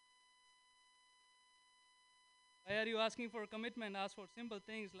 Why are you asking for commitment? Ask for simple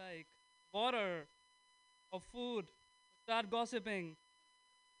things like water or food. Start gossiping.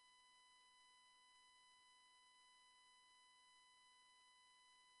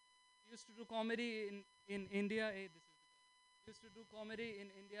 Used to do comedy in India. Hey, this is used to do comedy in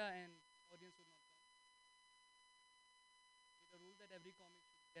India and audience would not come. It's a rule that every comic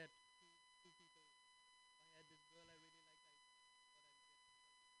should get two people. I had this girl I really liked.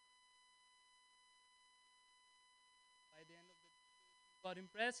 By the end of the show, she got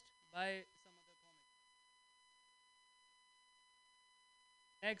impressed by some other comic.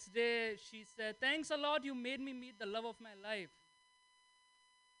 Next day, she said, "Thanks a lot. You made me meet the love of my life."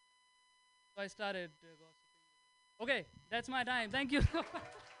 So I started gossiping. Okay, that's my time. Thank you.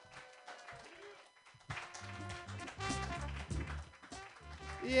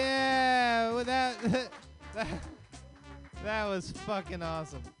 Yeah, well, that was fucking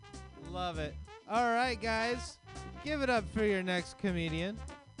awesome. Love it. All right, guys, give it up for your next comedian,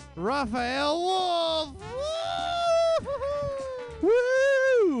 Raphael Wolf.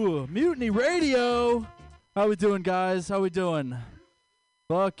 Woo! Mutiny Radio. How we doing, guys? How we doing?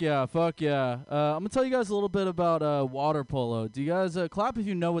 Fuck yeah, fuck yeah. I'm gonna tell you guys a little bit about water polo. Do you guys clap if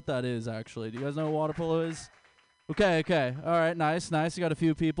you know what that is? Actually, do you guys know what water polo is? Okay. All right, nice. You got a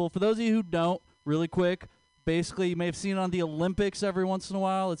few people. For those of you who don't, really quick, basically you may have seen it on the Olympics every once in a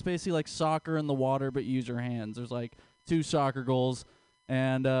while. It's basically like soccer in the water, but you use your hands. There's like 2 soccer goals,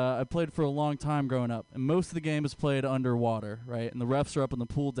 and I played for a long time growing up. And most of the game is played underwater, right? And the refs are up on the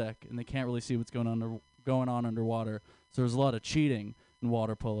pool deck, and they can't really see what's going on underwater. So there's a lot of cheating in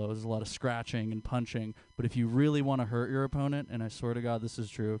water polo. There's a lot of scratching and punching. But if you really want to hurt your opponent, and I swear to God this is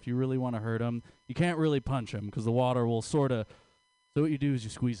true, if you really want to hurt him, you can't really punch him because the water will sort of... So what you do is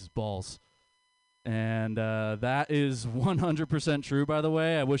you squeeze his balls. And that is 100% true, by the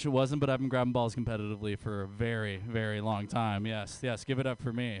way. I wish it wasn't, but I've been grabbing balls competitively for a very, very long time. Yes, give it up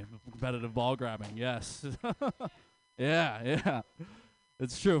for me. Competitive ball grabbing, yes. Yeah.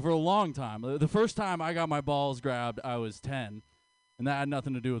 It's true, for a long time. The first time I got my balls grabbed, I was 10. And that had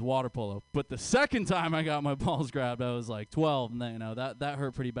nothing to do with water polo. But the second time I got my balls grabbed, I was like 12, and that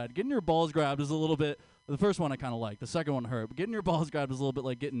hurt pretty bad. Getting your balls grabbed is a little bit. The first one I kind of liked. The second one hurt. But getting your balls grabbed is a little bit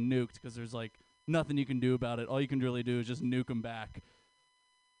like getting nuked because there's like nothing you can do about it. All you can really do is just nuke them back.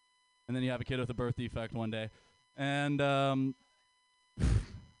 And then you have a kid with a birth defect one day. And I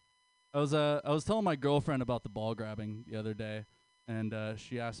was telling my girlfriend about the ball grabbing the other day, and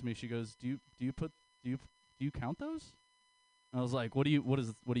she asked me. She goes, "Do you count those?" I was like, what do you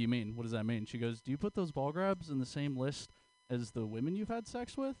mean? What does that mean? She goes, "Do you put those ball grabs in the same list as the women you've had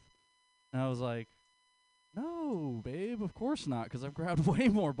sex with?" And I was like, "No, babe, of course not, because I've grabbed way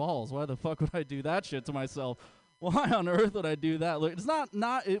more balls. Why the fuck would I do that shit to myself? Why on earth would I do that?" Look, it's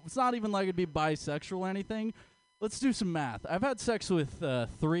not even like it'd be bisexual or anything. Let's do some math. I've had sex with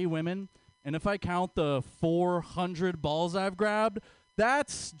 3 women, and if I count the 400 balls I've grabbed,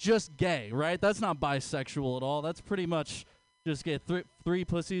 that's just gay, right? That's not bisexual at all. That's pretty much just get 3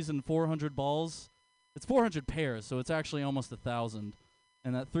 pussies and 400 balls. It's 400 pairs, so it's actually almost 1,000.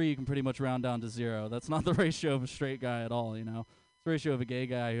 And that 3 you can pretty much round down to 0. That's not the ratio of a straight guy at all, you know. It's the ratio of a gay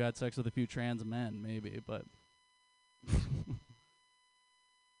guy who had sex with a few trans men, maybe, but...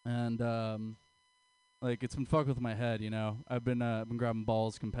 And, like, it's been fucked with my head, you know. I've been grabbing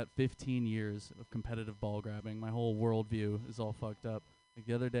balls 15 years of competitive ball grabbing. My whole worldview is all fucked up. Like,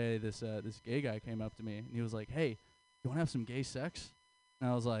 the other day, this gay guy came up to me, and he was like, "Hey, you want to have some gay sex?" And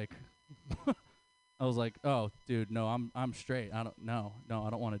I was like, "Oh, dude, no, I'm straight. I don't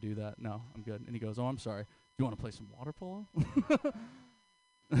want to do that. No, I'm good." And he goes, "Oh, I'm sorry. Do you want to play some water polo?"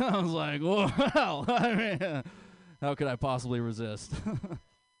 I was like, "Well, I mean, how could I possibly resist?"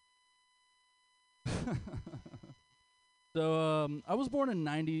 So I was born in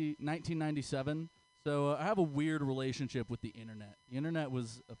 1997, so I have a weird relationship with the internet. The internet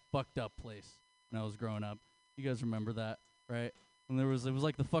was a fucked up place when I was growing up. You guys remember that, right? And it was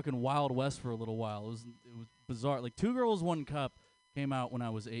like the fucking Wild West for a little while. It was bizarre. Like Two Girls, One Cup came out when I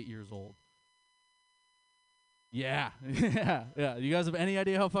was 8 years old. Yeah, yeah. You guys have any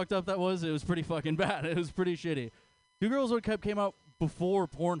idea how fucked up that was? It was pretty fucking bad. It was pretty shitty. Two Girls, One Cup came out before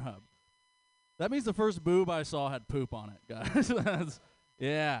Pornhub. That means the first boob I saw had poop on it, guys.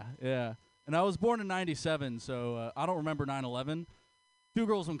 Yeah. And I was born in 97, so I don't remember 9/11. Two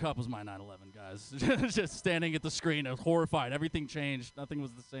Girls, One Cup was my 9/11, guys. Just standing at the screen, I was horrified. Everything changed. Nothing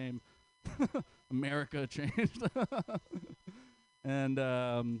was the same. America changed. And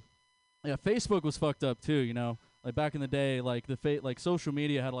yeah, Facebook was fucked up too. You know, like back in the day, like like social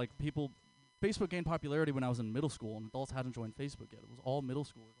media had like people. Facebook gained popularity when I was in middle school, and adults hadn't joined Facebook yet. It was all middle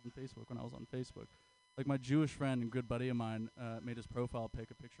schoolers on Facebook when I was on Facebook. Like my Jewish friend and good buddy of mine made his profile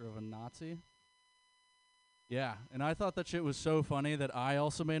pic a picture of a Nazi. Yeah, and I thought that shit was so funny that I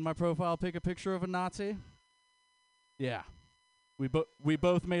also made my profile pic a picture of a Nazi. Yeah, we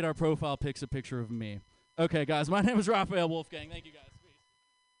both made our profile pics a picture of me. Okay, guys, my name is Raphael Wolfgang. Thank you, guys.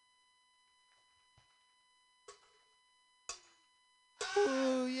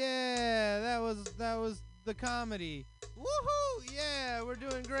 Ooh, yeah, that was the comedy. Woohoo! Yeah, we're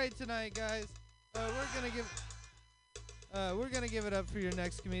doing great tonight, guys. We're gonna give it up for your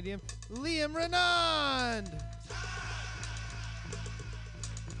next comedian, Liam Renand.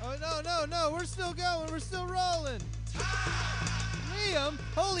 Oh no, we're still going, we're still rolling. Liam,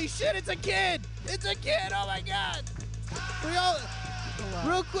 holy shit, it's a kid! It's a kid! Oh my god! We all,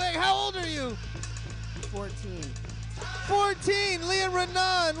 real quick, how old are you? 14. 14, Liam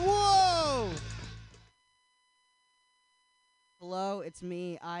Renan, whoa! Hello, it's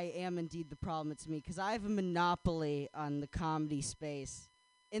me. I am indeed the problem. It's me, because I have a monopoly on the comedy space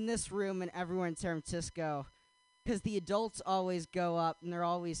in this room and everywhere in San Francisco, because the adults always go up and they're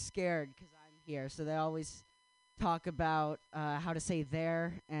always scared because I'm here, so they always talk about how to say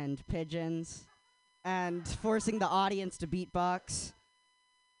there and pigeons and forcing the audience to beatbox.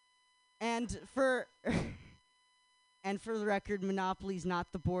 And for... And for the record, Monopoly's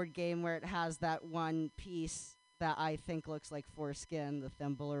not the board game where it has that one piece that I think looks like foreskin, the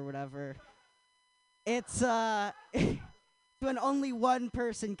thimble or whatever. It's when only one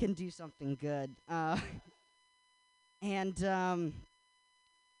person can do something good. So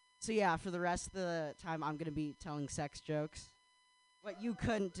yeah, for the rest of the time, I'm gonna be telling sex jokes. What you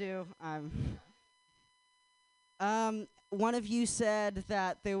couldn't do. One of you said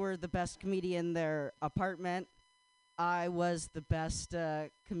that they were the best comedian in their apartment. I was the best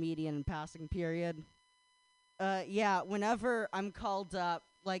comedian in passing period. Yeah, whenever I'm called up,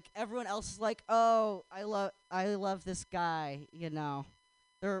 like everyone else is like, "Oh, I love this guy," you know.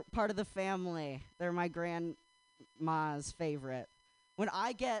 They're part of the family. They're my grandma's favorite. When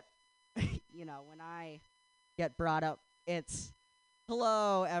I get when I get brought up, it's,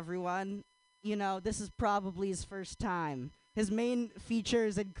 "Hello, everyone. You know, this is probably his first time." His main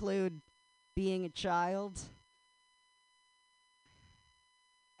features include being a child.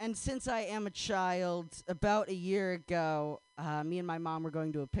 And since I am a child, about a year ago, me and my mom were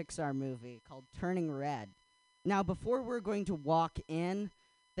going to a Pixar movie called Turning Red. Now, before we're going to walk in,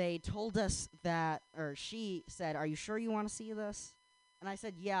 they told us that, or she said, "Are you sure you want to see this?" And I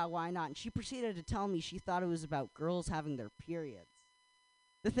said, "Yeah, why not?" And she proceeded to tell me she thought it was about girls having their periods.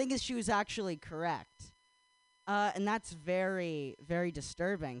 The thing is, she was actually correct. And that's very, very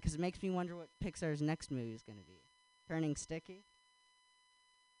disturbing, because it makes me wonder what Pixar's next movie is going to be. Turning Sticky?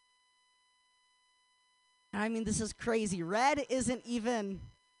 I mean, this is crazy. Red isn't even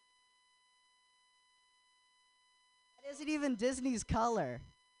Disney's color.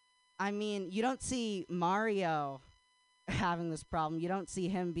 I mean, you don't see Mario having this problem. You don't see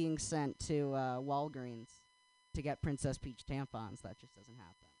him being sent to Walgreens to get Princess Peach tampons. That just doesn't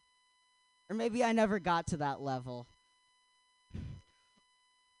happen. Or maybe I never got to that level.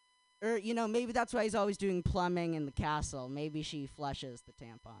 Or, maybe that's why he's always doing plumbing in the castle. Maybe she flushes the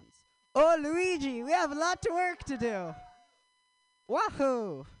tampons. Oh, Luigi, we have a lot to work to do.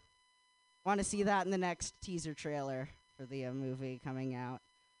 Wahoo! Want to see that in the next teaser trailer for the movie coming out.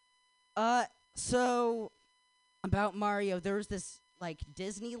 So, about Mario, there was this,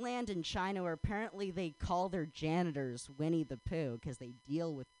 Disneyland in China where apparently they call their janitors Winnie the Pooh because they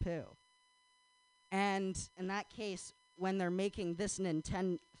deal with poo. And in that case, when they're making this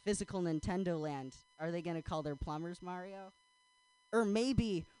physical Nintendo Land, are they going to call their plumbers Mario? Or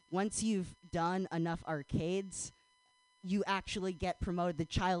maybe once you've done enough arcades, you actually get promoted. The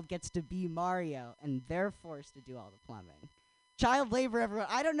child gets to be Mario, and they're forced to do all the plumbing. Child labor, everyone.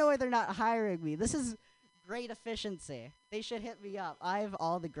 I don't know why they're not hiring me. This is great efficiency. They should hit me up. I have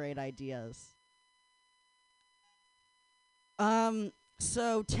all the great ideas.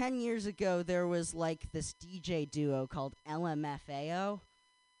 So 10 years ago, there was like this DJ duo called LMFAO.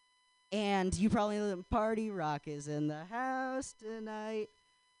 And you probably know that Party Rock is in the house tonight.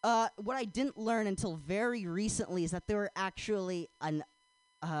 What I didn't learn until very recently is that they were actually an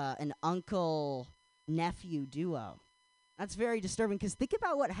uncle-nephew duo. That's very disturbing, because think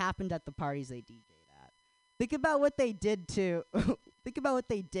about what happened at the parties they DJ'd at. Think about what they did to... think about what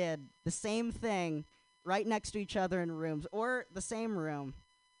they did. The same thing, right next to each other in rooms, or the same room.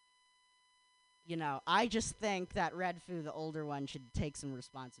 You know, I just think that Redfoo, the older one, should take some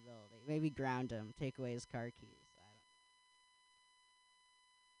responsibility. Maybe ground him, take away his car keys.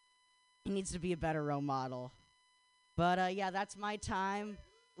 He needs to be a better role model. But, yeah, that's my time.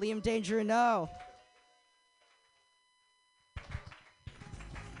 Liam Danger, no.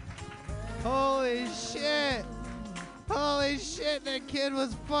 Holy shit! Holy shit, that kid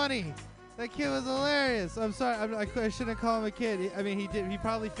was funny. That kid was hilarious. I'm sorry, I shouldn't call him a kid. I mean, he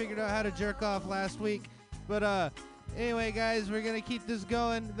probably figured out how to jerk off last week. But anyway, guys, we're gonna keep this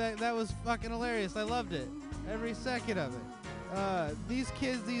going. That was fucking hilarious. I loved it, every second of it. These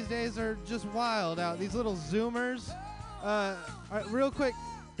kids these days are just wild out. These little Zoomers. Real quick,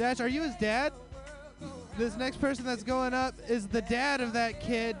 Dash, are you his dad? This next person that's going up is the dad of that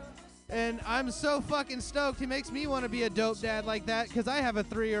kid. And I'm so fucking stoked. He makes me want to be a dope dad like that, because I have a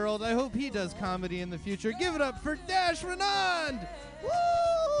 3-year-old. I hope he does comedy in the future. Give it up for Dash Renand! Woo!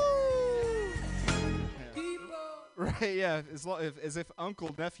 Right, yeah. As if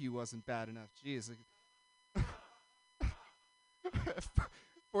Uncle Nephew wasn't bad enough. Jeez.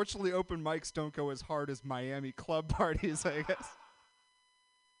 Fortunately, open mics don't go as hard as Miami club parties, I guess.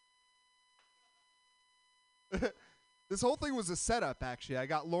 This whole thing was a setup, actually. I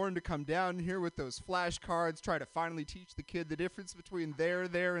got Lauren to come down here with those flashcards, try to finally teach the kid the difference between there,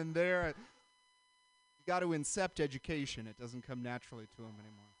 and there. You got to incept education. It doesn't come naturally to him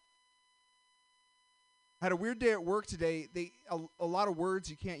anymore. Had a weird day at work today. A lot of words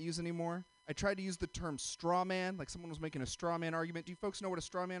you can't use anymore. I tried to use the term straw man, like someone was making a straw man argument. Do you folks know what a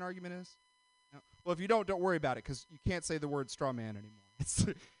straw man argument is? No? Well, if you don't worry about it, because you can't say the word straw man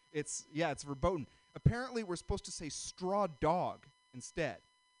anymore. It's verboten. Apparently, we're supposed to say straw dog instead.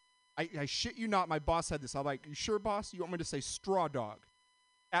 I shit you not, my boss said this. I'm like, you sure, boss? You want me to say straw dog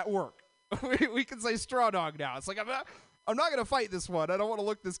at work? we can say straw dog now. It's like, I'm not going to fight this one. I don't want to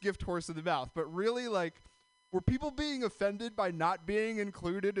look this gift horse in the mouth. But really, like, were people being offended by not being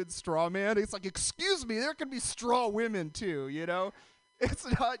included in straw man? It's like, excuse me, there could be straw women too, you know? It's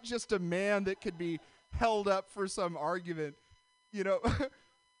not just a man that could be held up for some argument, you know?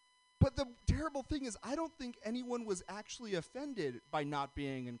 But the terrible thing is, I don't think anyone was actually offended by not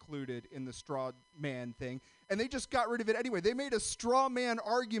being included in the straw man thing, and they just got rid of it anyway. They made a straw man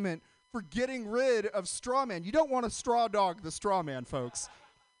argument for getting rid of straw man. You don't want to straw dog the straw man, folks.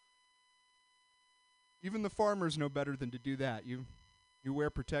 Even the farmers know better than to do that. You wear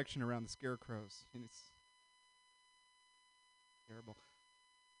protection around the scarecrows. And it's terrible.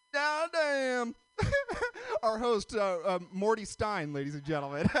 Now, damn. Our host, Morty Stein, ladies and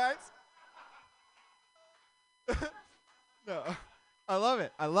gentlemen. No, I love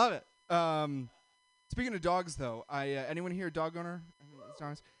it. Speaking of dogs, though, anyone here a dog owner?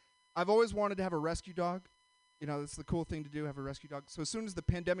 I've always wanted to have a rescue dog. You know, that's the cool thing to do, have a rescue dog. So as soon as the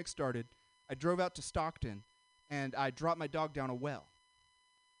pandemic started, I drove out to Stockton, and I dropped my dog down a well.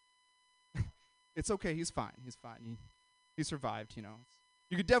 It's okay. He's fine. He survived, you know.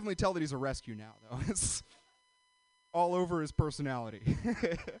 You could definitely tell that he's a rescue now, though. It's all over his personality.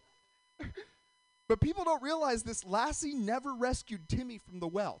 But people don't realize this. Lassie never rescued Timmy from the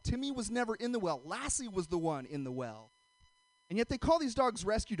well. Timmy was never in the well. Lassie was the one in the well. And yet they call these dogs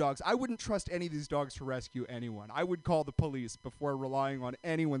rescue dogs. I wouldn't trust any of these dogs to rescue anyone. I would call the police before relying on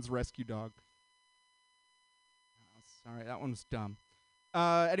anyone's rescue dog. Sorry, that one was dumb.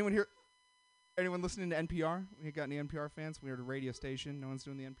 Anyone here? Anyone listening to NPR? We got any NPR fans? We're at a radio station. No one's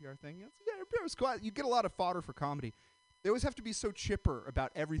doing the NPR thing. Yeah, NPR is cool. You get a lot of fodder for comedy. They always have to be so chipper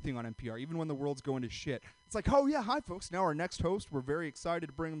about everything on NPR, even when the world's going to shit. It's like, oh, yeah, hi, folks. Now our next host, we're very excited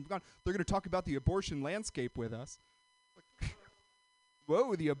to bring them on. They're going to talk about the abortion landscape with us.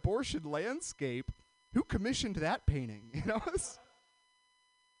 Whoa, the abortion landscape? Who commissioned that painting? You know?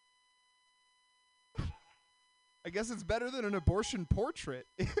 I guess it's better than an abortion portrait.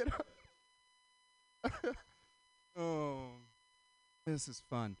 You know? Oh, this is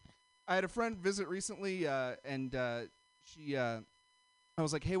fun. I had a friend visit recently, and I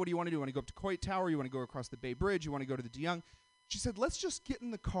was like, hey, what do you want to do? You want to go up to Coit Tower? You want to go across the Bay Bridge? You want to go to the DeYoung? She said, let's just get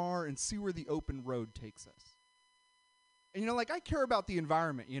in the car and see where the open road takes us. And, I care about the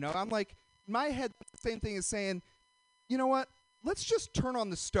environment, I'm like, in my head, the same thing as saying, you know what? Let's just turn on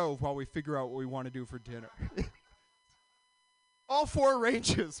the stove while we figure out what we want to do for dinner. All 4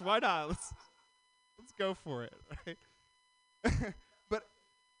 ranges. Why not? Let's go for it, right? But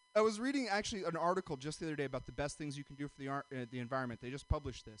I was reading actually an article just the other day about the best things you can do for the environment. They just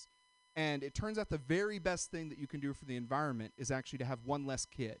published this. And it turns out the very best thing that you can do for the environment is actually to have one less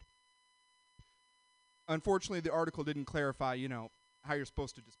kid. Unfortunately, the article didn't clarify, how you're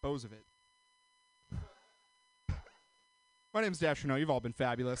supposed to dispose of it. My name's Dasher. You've all been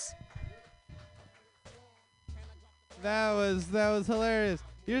fabulous. That was hilarious.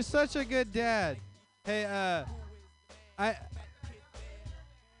 You're such a good dad. Hey,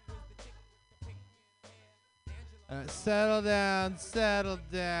 settle down.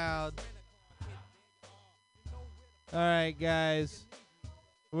 All right, guys.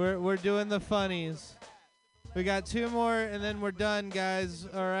 We're doing the funnies. We got 2 more, and then we're done, guys.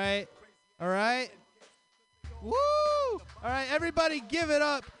 All right? Woo! All right, everybody give it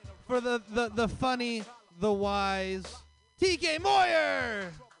up for the funny, the wise, TK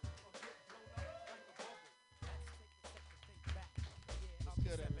Moyer!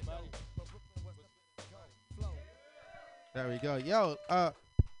 There we go. Yo,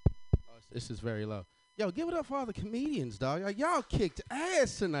 this is very low. Yo, give it up for all the comedians, dog. Like, y'all kicked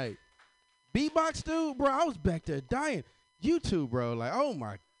ass tonight. Beatbox dude, bro, I was back there dying. You two, bro, like, oh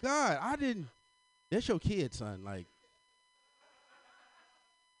my God, that's your kid, son. Like,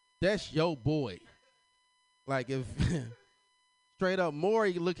 that's your boy. Like, if straight up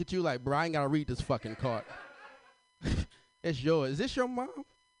Maury look at you like, bro, I ain't gotta read this fucking card. That's yours. Is this your mom?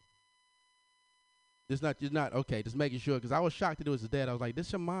 It's not, okay, just making sure, because I was shocked that it was his dad. I was like,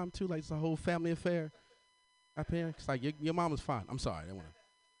 this your mom too? Like, it's a whole family affair up here? It's like, your mom was fine. I'm sorry, I didn't want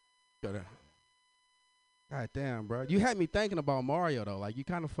to go there. God damn, bro. You had me thinking about Mario, though. Like, you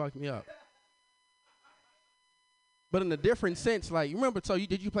kind of fucked me up. But in a different sense, like, you remember, so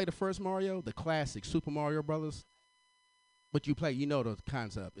did you play the first Mario? The classic, Super Mario Brothers? But you play, the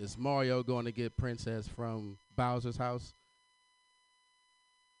concept. Is Mario going to get Princess from Bowser's house?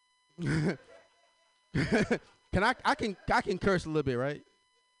 I can curse a little bit, right?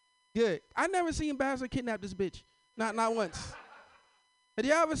 Good. I never seen Bowser kidnap this bitch. Not once. Have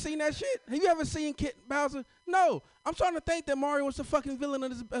y'all ever seen that shit? Have you ever seen Bowser? No. I'm starting to think that Mario was the fucking villain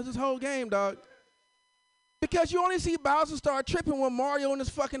of this whole game, dog. Because you only see Bowser start tripping when Mario in his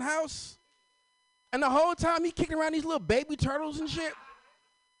fucking house. And the whole time he kicking around these little baby turtles and shit.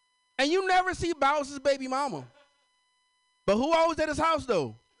 And you never see Bowser's baby mama. But who always at his house,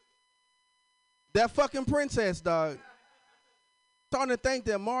 though? That fucking princess, dog. Starting to think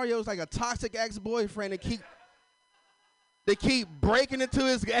that Mario's like a toxic ex-boyfriend that keep breaking into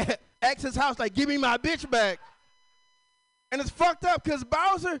his ex's house like, give me my bitch back. And it's fucked up because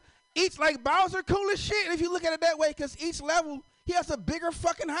Bowser cool as shit if you look at it that way, because each level, he has a bigger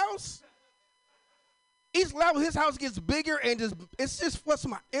fucking house. Each level, his house gets bigger and it's just for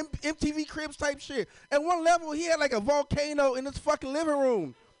some MTV Cribs type shit. At one level, he had like a volcano in his fucking living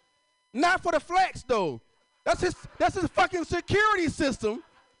room. Not for the flex, though. That's his fucking security system,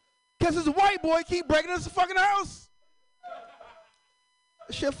 because his white boy keep breaking into his fucking house.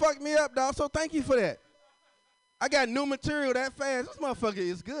 Shit fucked me up, dog, so thank you for that. I got new material that fast. This motherfucker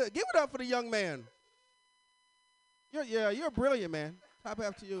is good. Give it up for the young man. You're brilliant, man. Top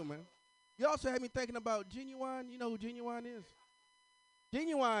half to you, man. You also had me thinking about Genuine. You know who Genuine is?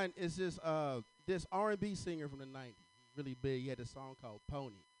 Genuine is this R&B singer from the 90s. Really big. He had this song called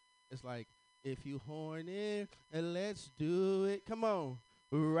Pony. It's like, if you horny, and let's do it. Come on,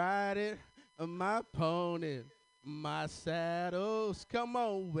 ride it, my pony, my saddles. Come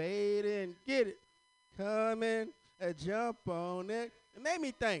on, wait and get it. Come in and jump on it. It made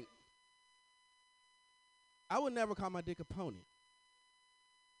me think. I would never call my dick a pony.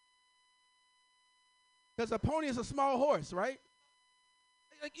 Because a pony is a small horse, right?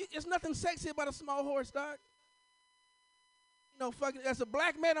 Like, there's nothing sexy about a small horse, dog. Fucking as a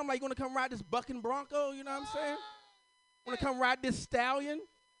black man, I'm like, you want to come ride this bucking bronco? You know what I'm saying? Want to come ride this stallion?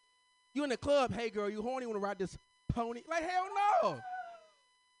 You in the club, hey girl, you horny? Want to ride this pony? Like, hell no!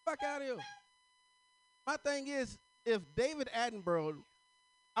 Fuck out of here. My thing is, if David Attenborough,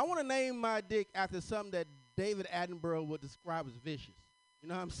 I want to name my dick after something that David Attenborough would describe as vicious. You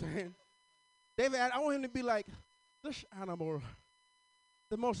know what I'm saying? I want him to be like, this animal,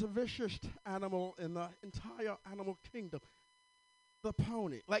 the most vicious animal in the entire animal kingdom. The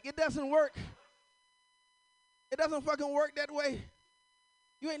pony. Like, it doesn't work. It doesn't fucking work that way.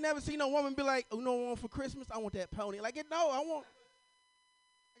 You ain't never seen no woman be like, oh, no one for Christmas? I want that pony. Like, I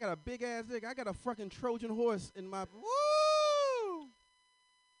got a big ass dick. I got a fucking Trojan horse in my, woo!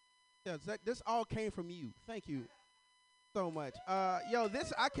 Yeah, this all came from you. Thank you so much. I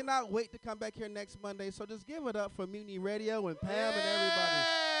cannot wait to come back here next Monday. So just give it up for Mutiny Radio and Pam and everybody.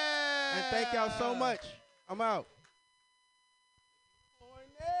 And thank y'all so much. I'm out.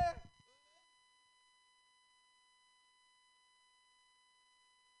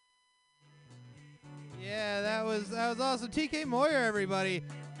 Yeah, that was awesome. TK Moyer, everybody.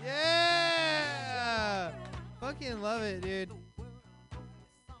 Yeah! Fucking love it, dude.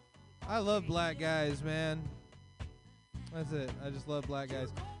 I love black guys, man. That's it. I just love black guys.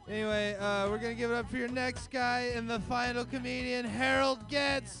 Anyway, we're going to give it up for your next guy and the final comedian, Harold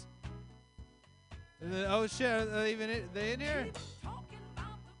Getz. Oh, shit. Are they in here?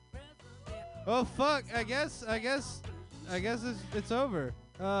 Oh, fuck. I guess it's over.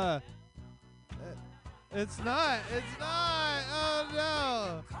 It's not. Oh,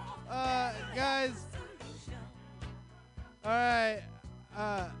 no. Guys. All right.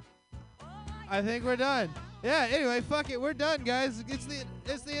 I think we're done. Yeah, anyway, fuck it. We're done, guys. It's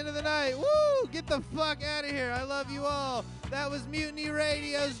the end of the night. Woo! Get the fuck out of here. I love you all. That was Mutiny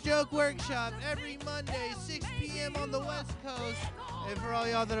Radio's Joke Workshop every Monday, 6 p.m. on the West Coast. And for all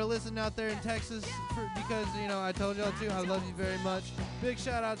y'all that are listening out there in Texas, because, I told y'all to, I love you very much. Big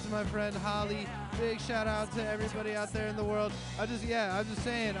shout out to my friend Holly. Big shout out to everybody out there in the world. I'm just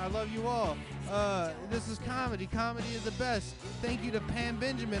saying, I love you all. This is comedy. Comedy is the best. Thank you to Pam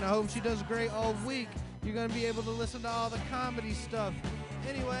Benjamin. I hope she does great all week. You're going to be able to listen to all the comedy stuff.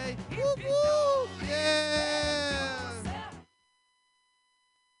 Anyway, whoop, whoop, yeah!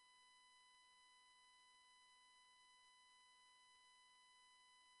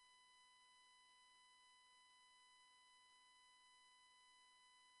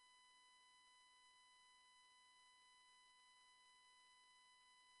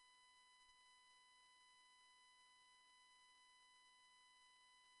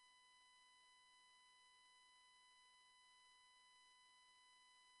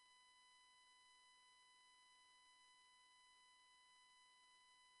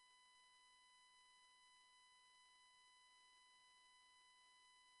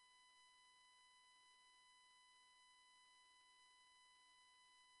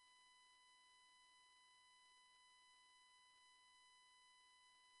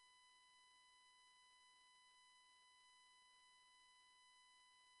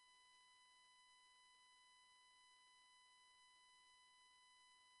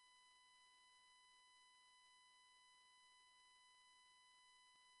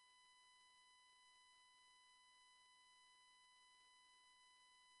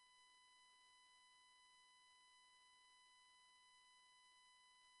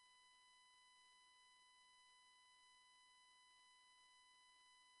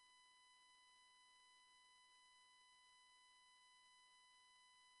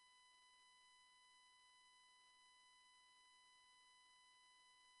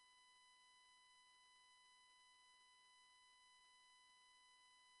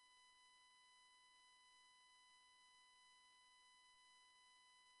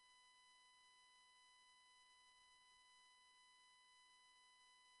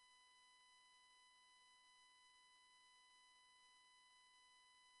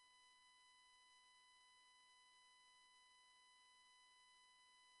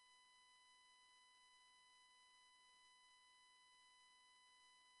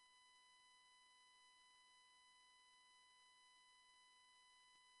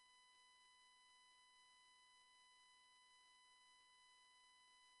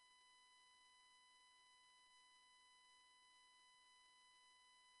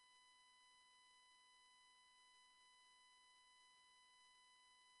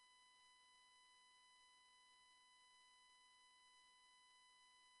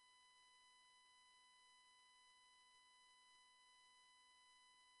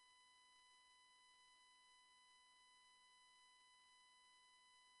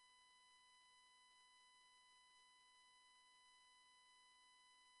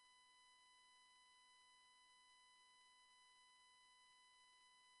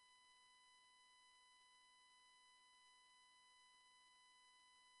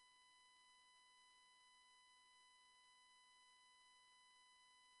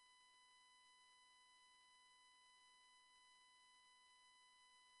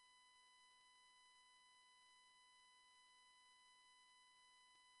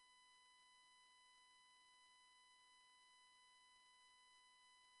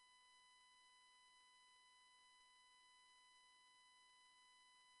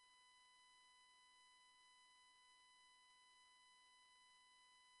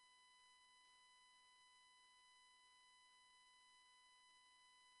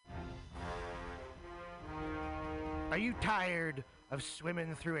 Are you tired of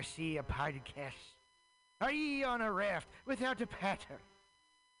swimming through a sea of podcasts? Are ye on a raft without a paddle?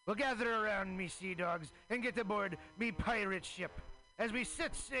 Well, gather around me, sea dogs, and get aboard me pirate ship as we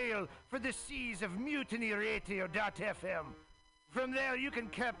set sail for the seas of MutinyRadio.fm. From there, you can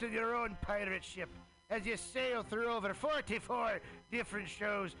captain your own pirate ship as you sail through over 44 different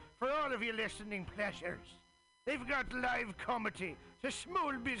shows for all of your listening pleasures. They've got live comedy to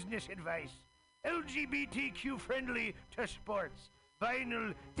small business advice, LGBTQ friendly to sports,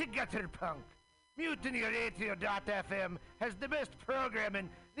 vinyl to gutter punk. MutinyRadio.fm has the best programming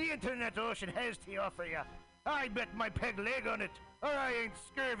the internet ocean has to offer you. I bet my peg leg on it, or I ain't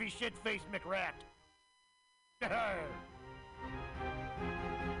scurvy shit-faced McRat.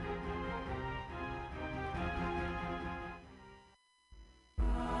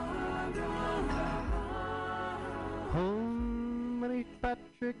 Homely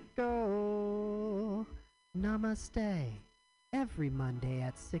Patrico. Namaste. Every Monday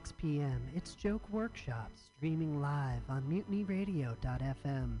at 6 p.m., it's Joke Workshop, streaming live on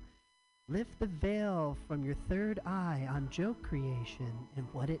MutinyRadio.fm. Lift the veil from your third eye on joke creation and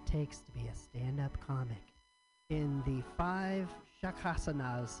what it takes to be a stand-up comic in the 5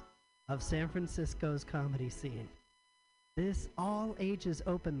 shakasanas of San Francisco's comedy scene. This all-ages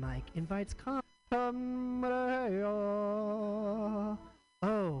open mic invites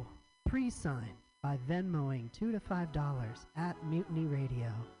pre-sign by Venmoing $2 to $5 at Mutiny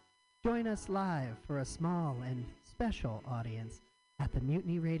Radio. Join us live for a small and special audience at the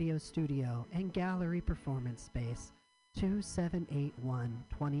Mutiny Radio Studio and Gallery Performance Space, 2781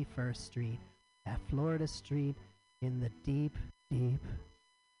 21st Street at Florida Street in the deep, deep,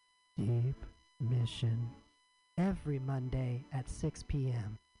 deep Mission. Every Monday at 6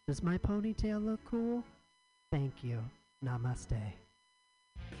 p.m. Does my ponytail look cool? Thank you. Namaste.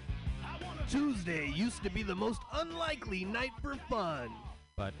 Tuesday used to be the most unlikely night for fun.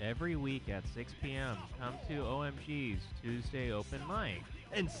 But every week at 6 p.m., come to OMG's Tuesday Open Mic.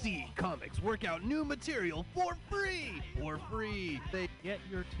 And see comics work out new material for free! For free! They get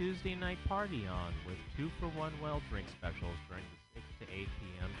your Tuesday night party on with 2-for-1 well drink specials during the 6 to 8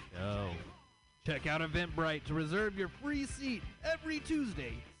 p.m. show. Check out Eventbrite to reserve your free seat every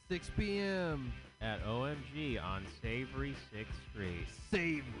Tuesday, 6 p.m. At OMG on Savory 6th Street.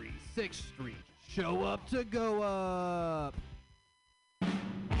 Savory 6th Street. Show up to go up.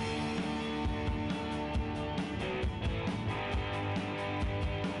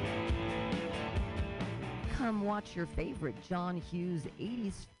 Come watch your favorite John Hughes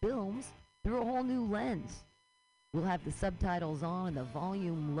 80s films through a whole new lens. We'll have the subtitles on and the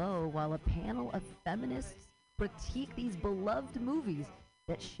volume low while a panel of feminists critique these beloved movies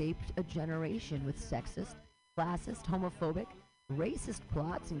that shaped a generation with sexist, classist, homophobic, racist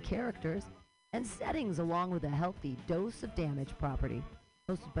plots and characters and settings, along with a healthy dose of damage property.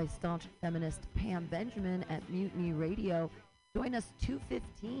 Hosted by staunch feminist Pam Benjamin at Mutiny Radio. Join us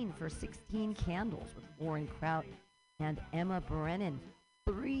 2:15 for 16 Candles with Lauren Kraut and Emma Brennan.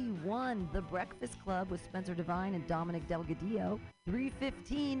 3:1 The Breakfast Club with Spencer Devine and Dominic Delgadillo.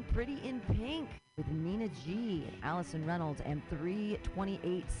 3:15 Pretty in Pink with Nina G and Allison Reynolds. And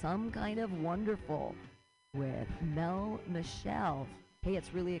 3:28 Some Kind of Wonderful with Mel Michelle. Hey,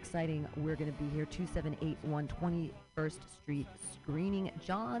 it's really exciting. We're going to be here 2781 21st Street screening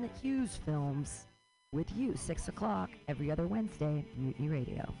John Hughes films with you, 6 o'clock every other Wednesday, Mutiny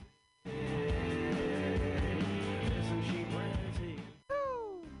Radio.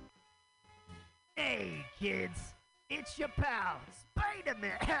 Hey, kids, it's your pal,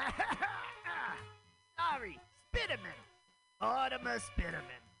 Spider-Man. Sorry, Spiderman. Artemis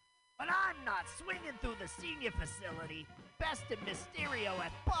Spiderman. But I'm not swinging through the senior facility, besting Mysterio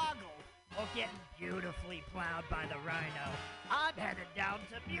at Boggle, or getting beautifully plowed by the Rhino. I'm headed down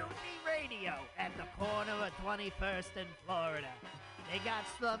to Mutiny Radio at the corner of 21st and Florida. They got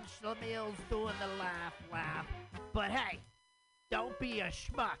some schlemiels doing the laugh. But hey, don't be a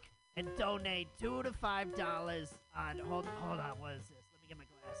schmuck and donate $2 to $5 on, hold on, what is this? Let me get my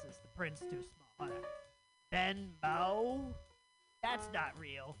glasses. The print's too small. Hold on. Venmo? That's not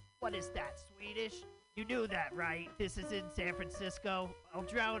real. What is that, Swedish? You knew that, right? This is in San Francisco. I'll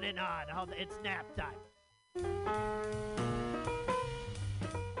drone it on. It's nap time.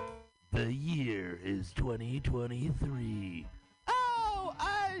 The year is 2023. Oh,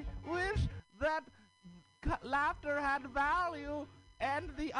 I wish that laughter had value and the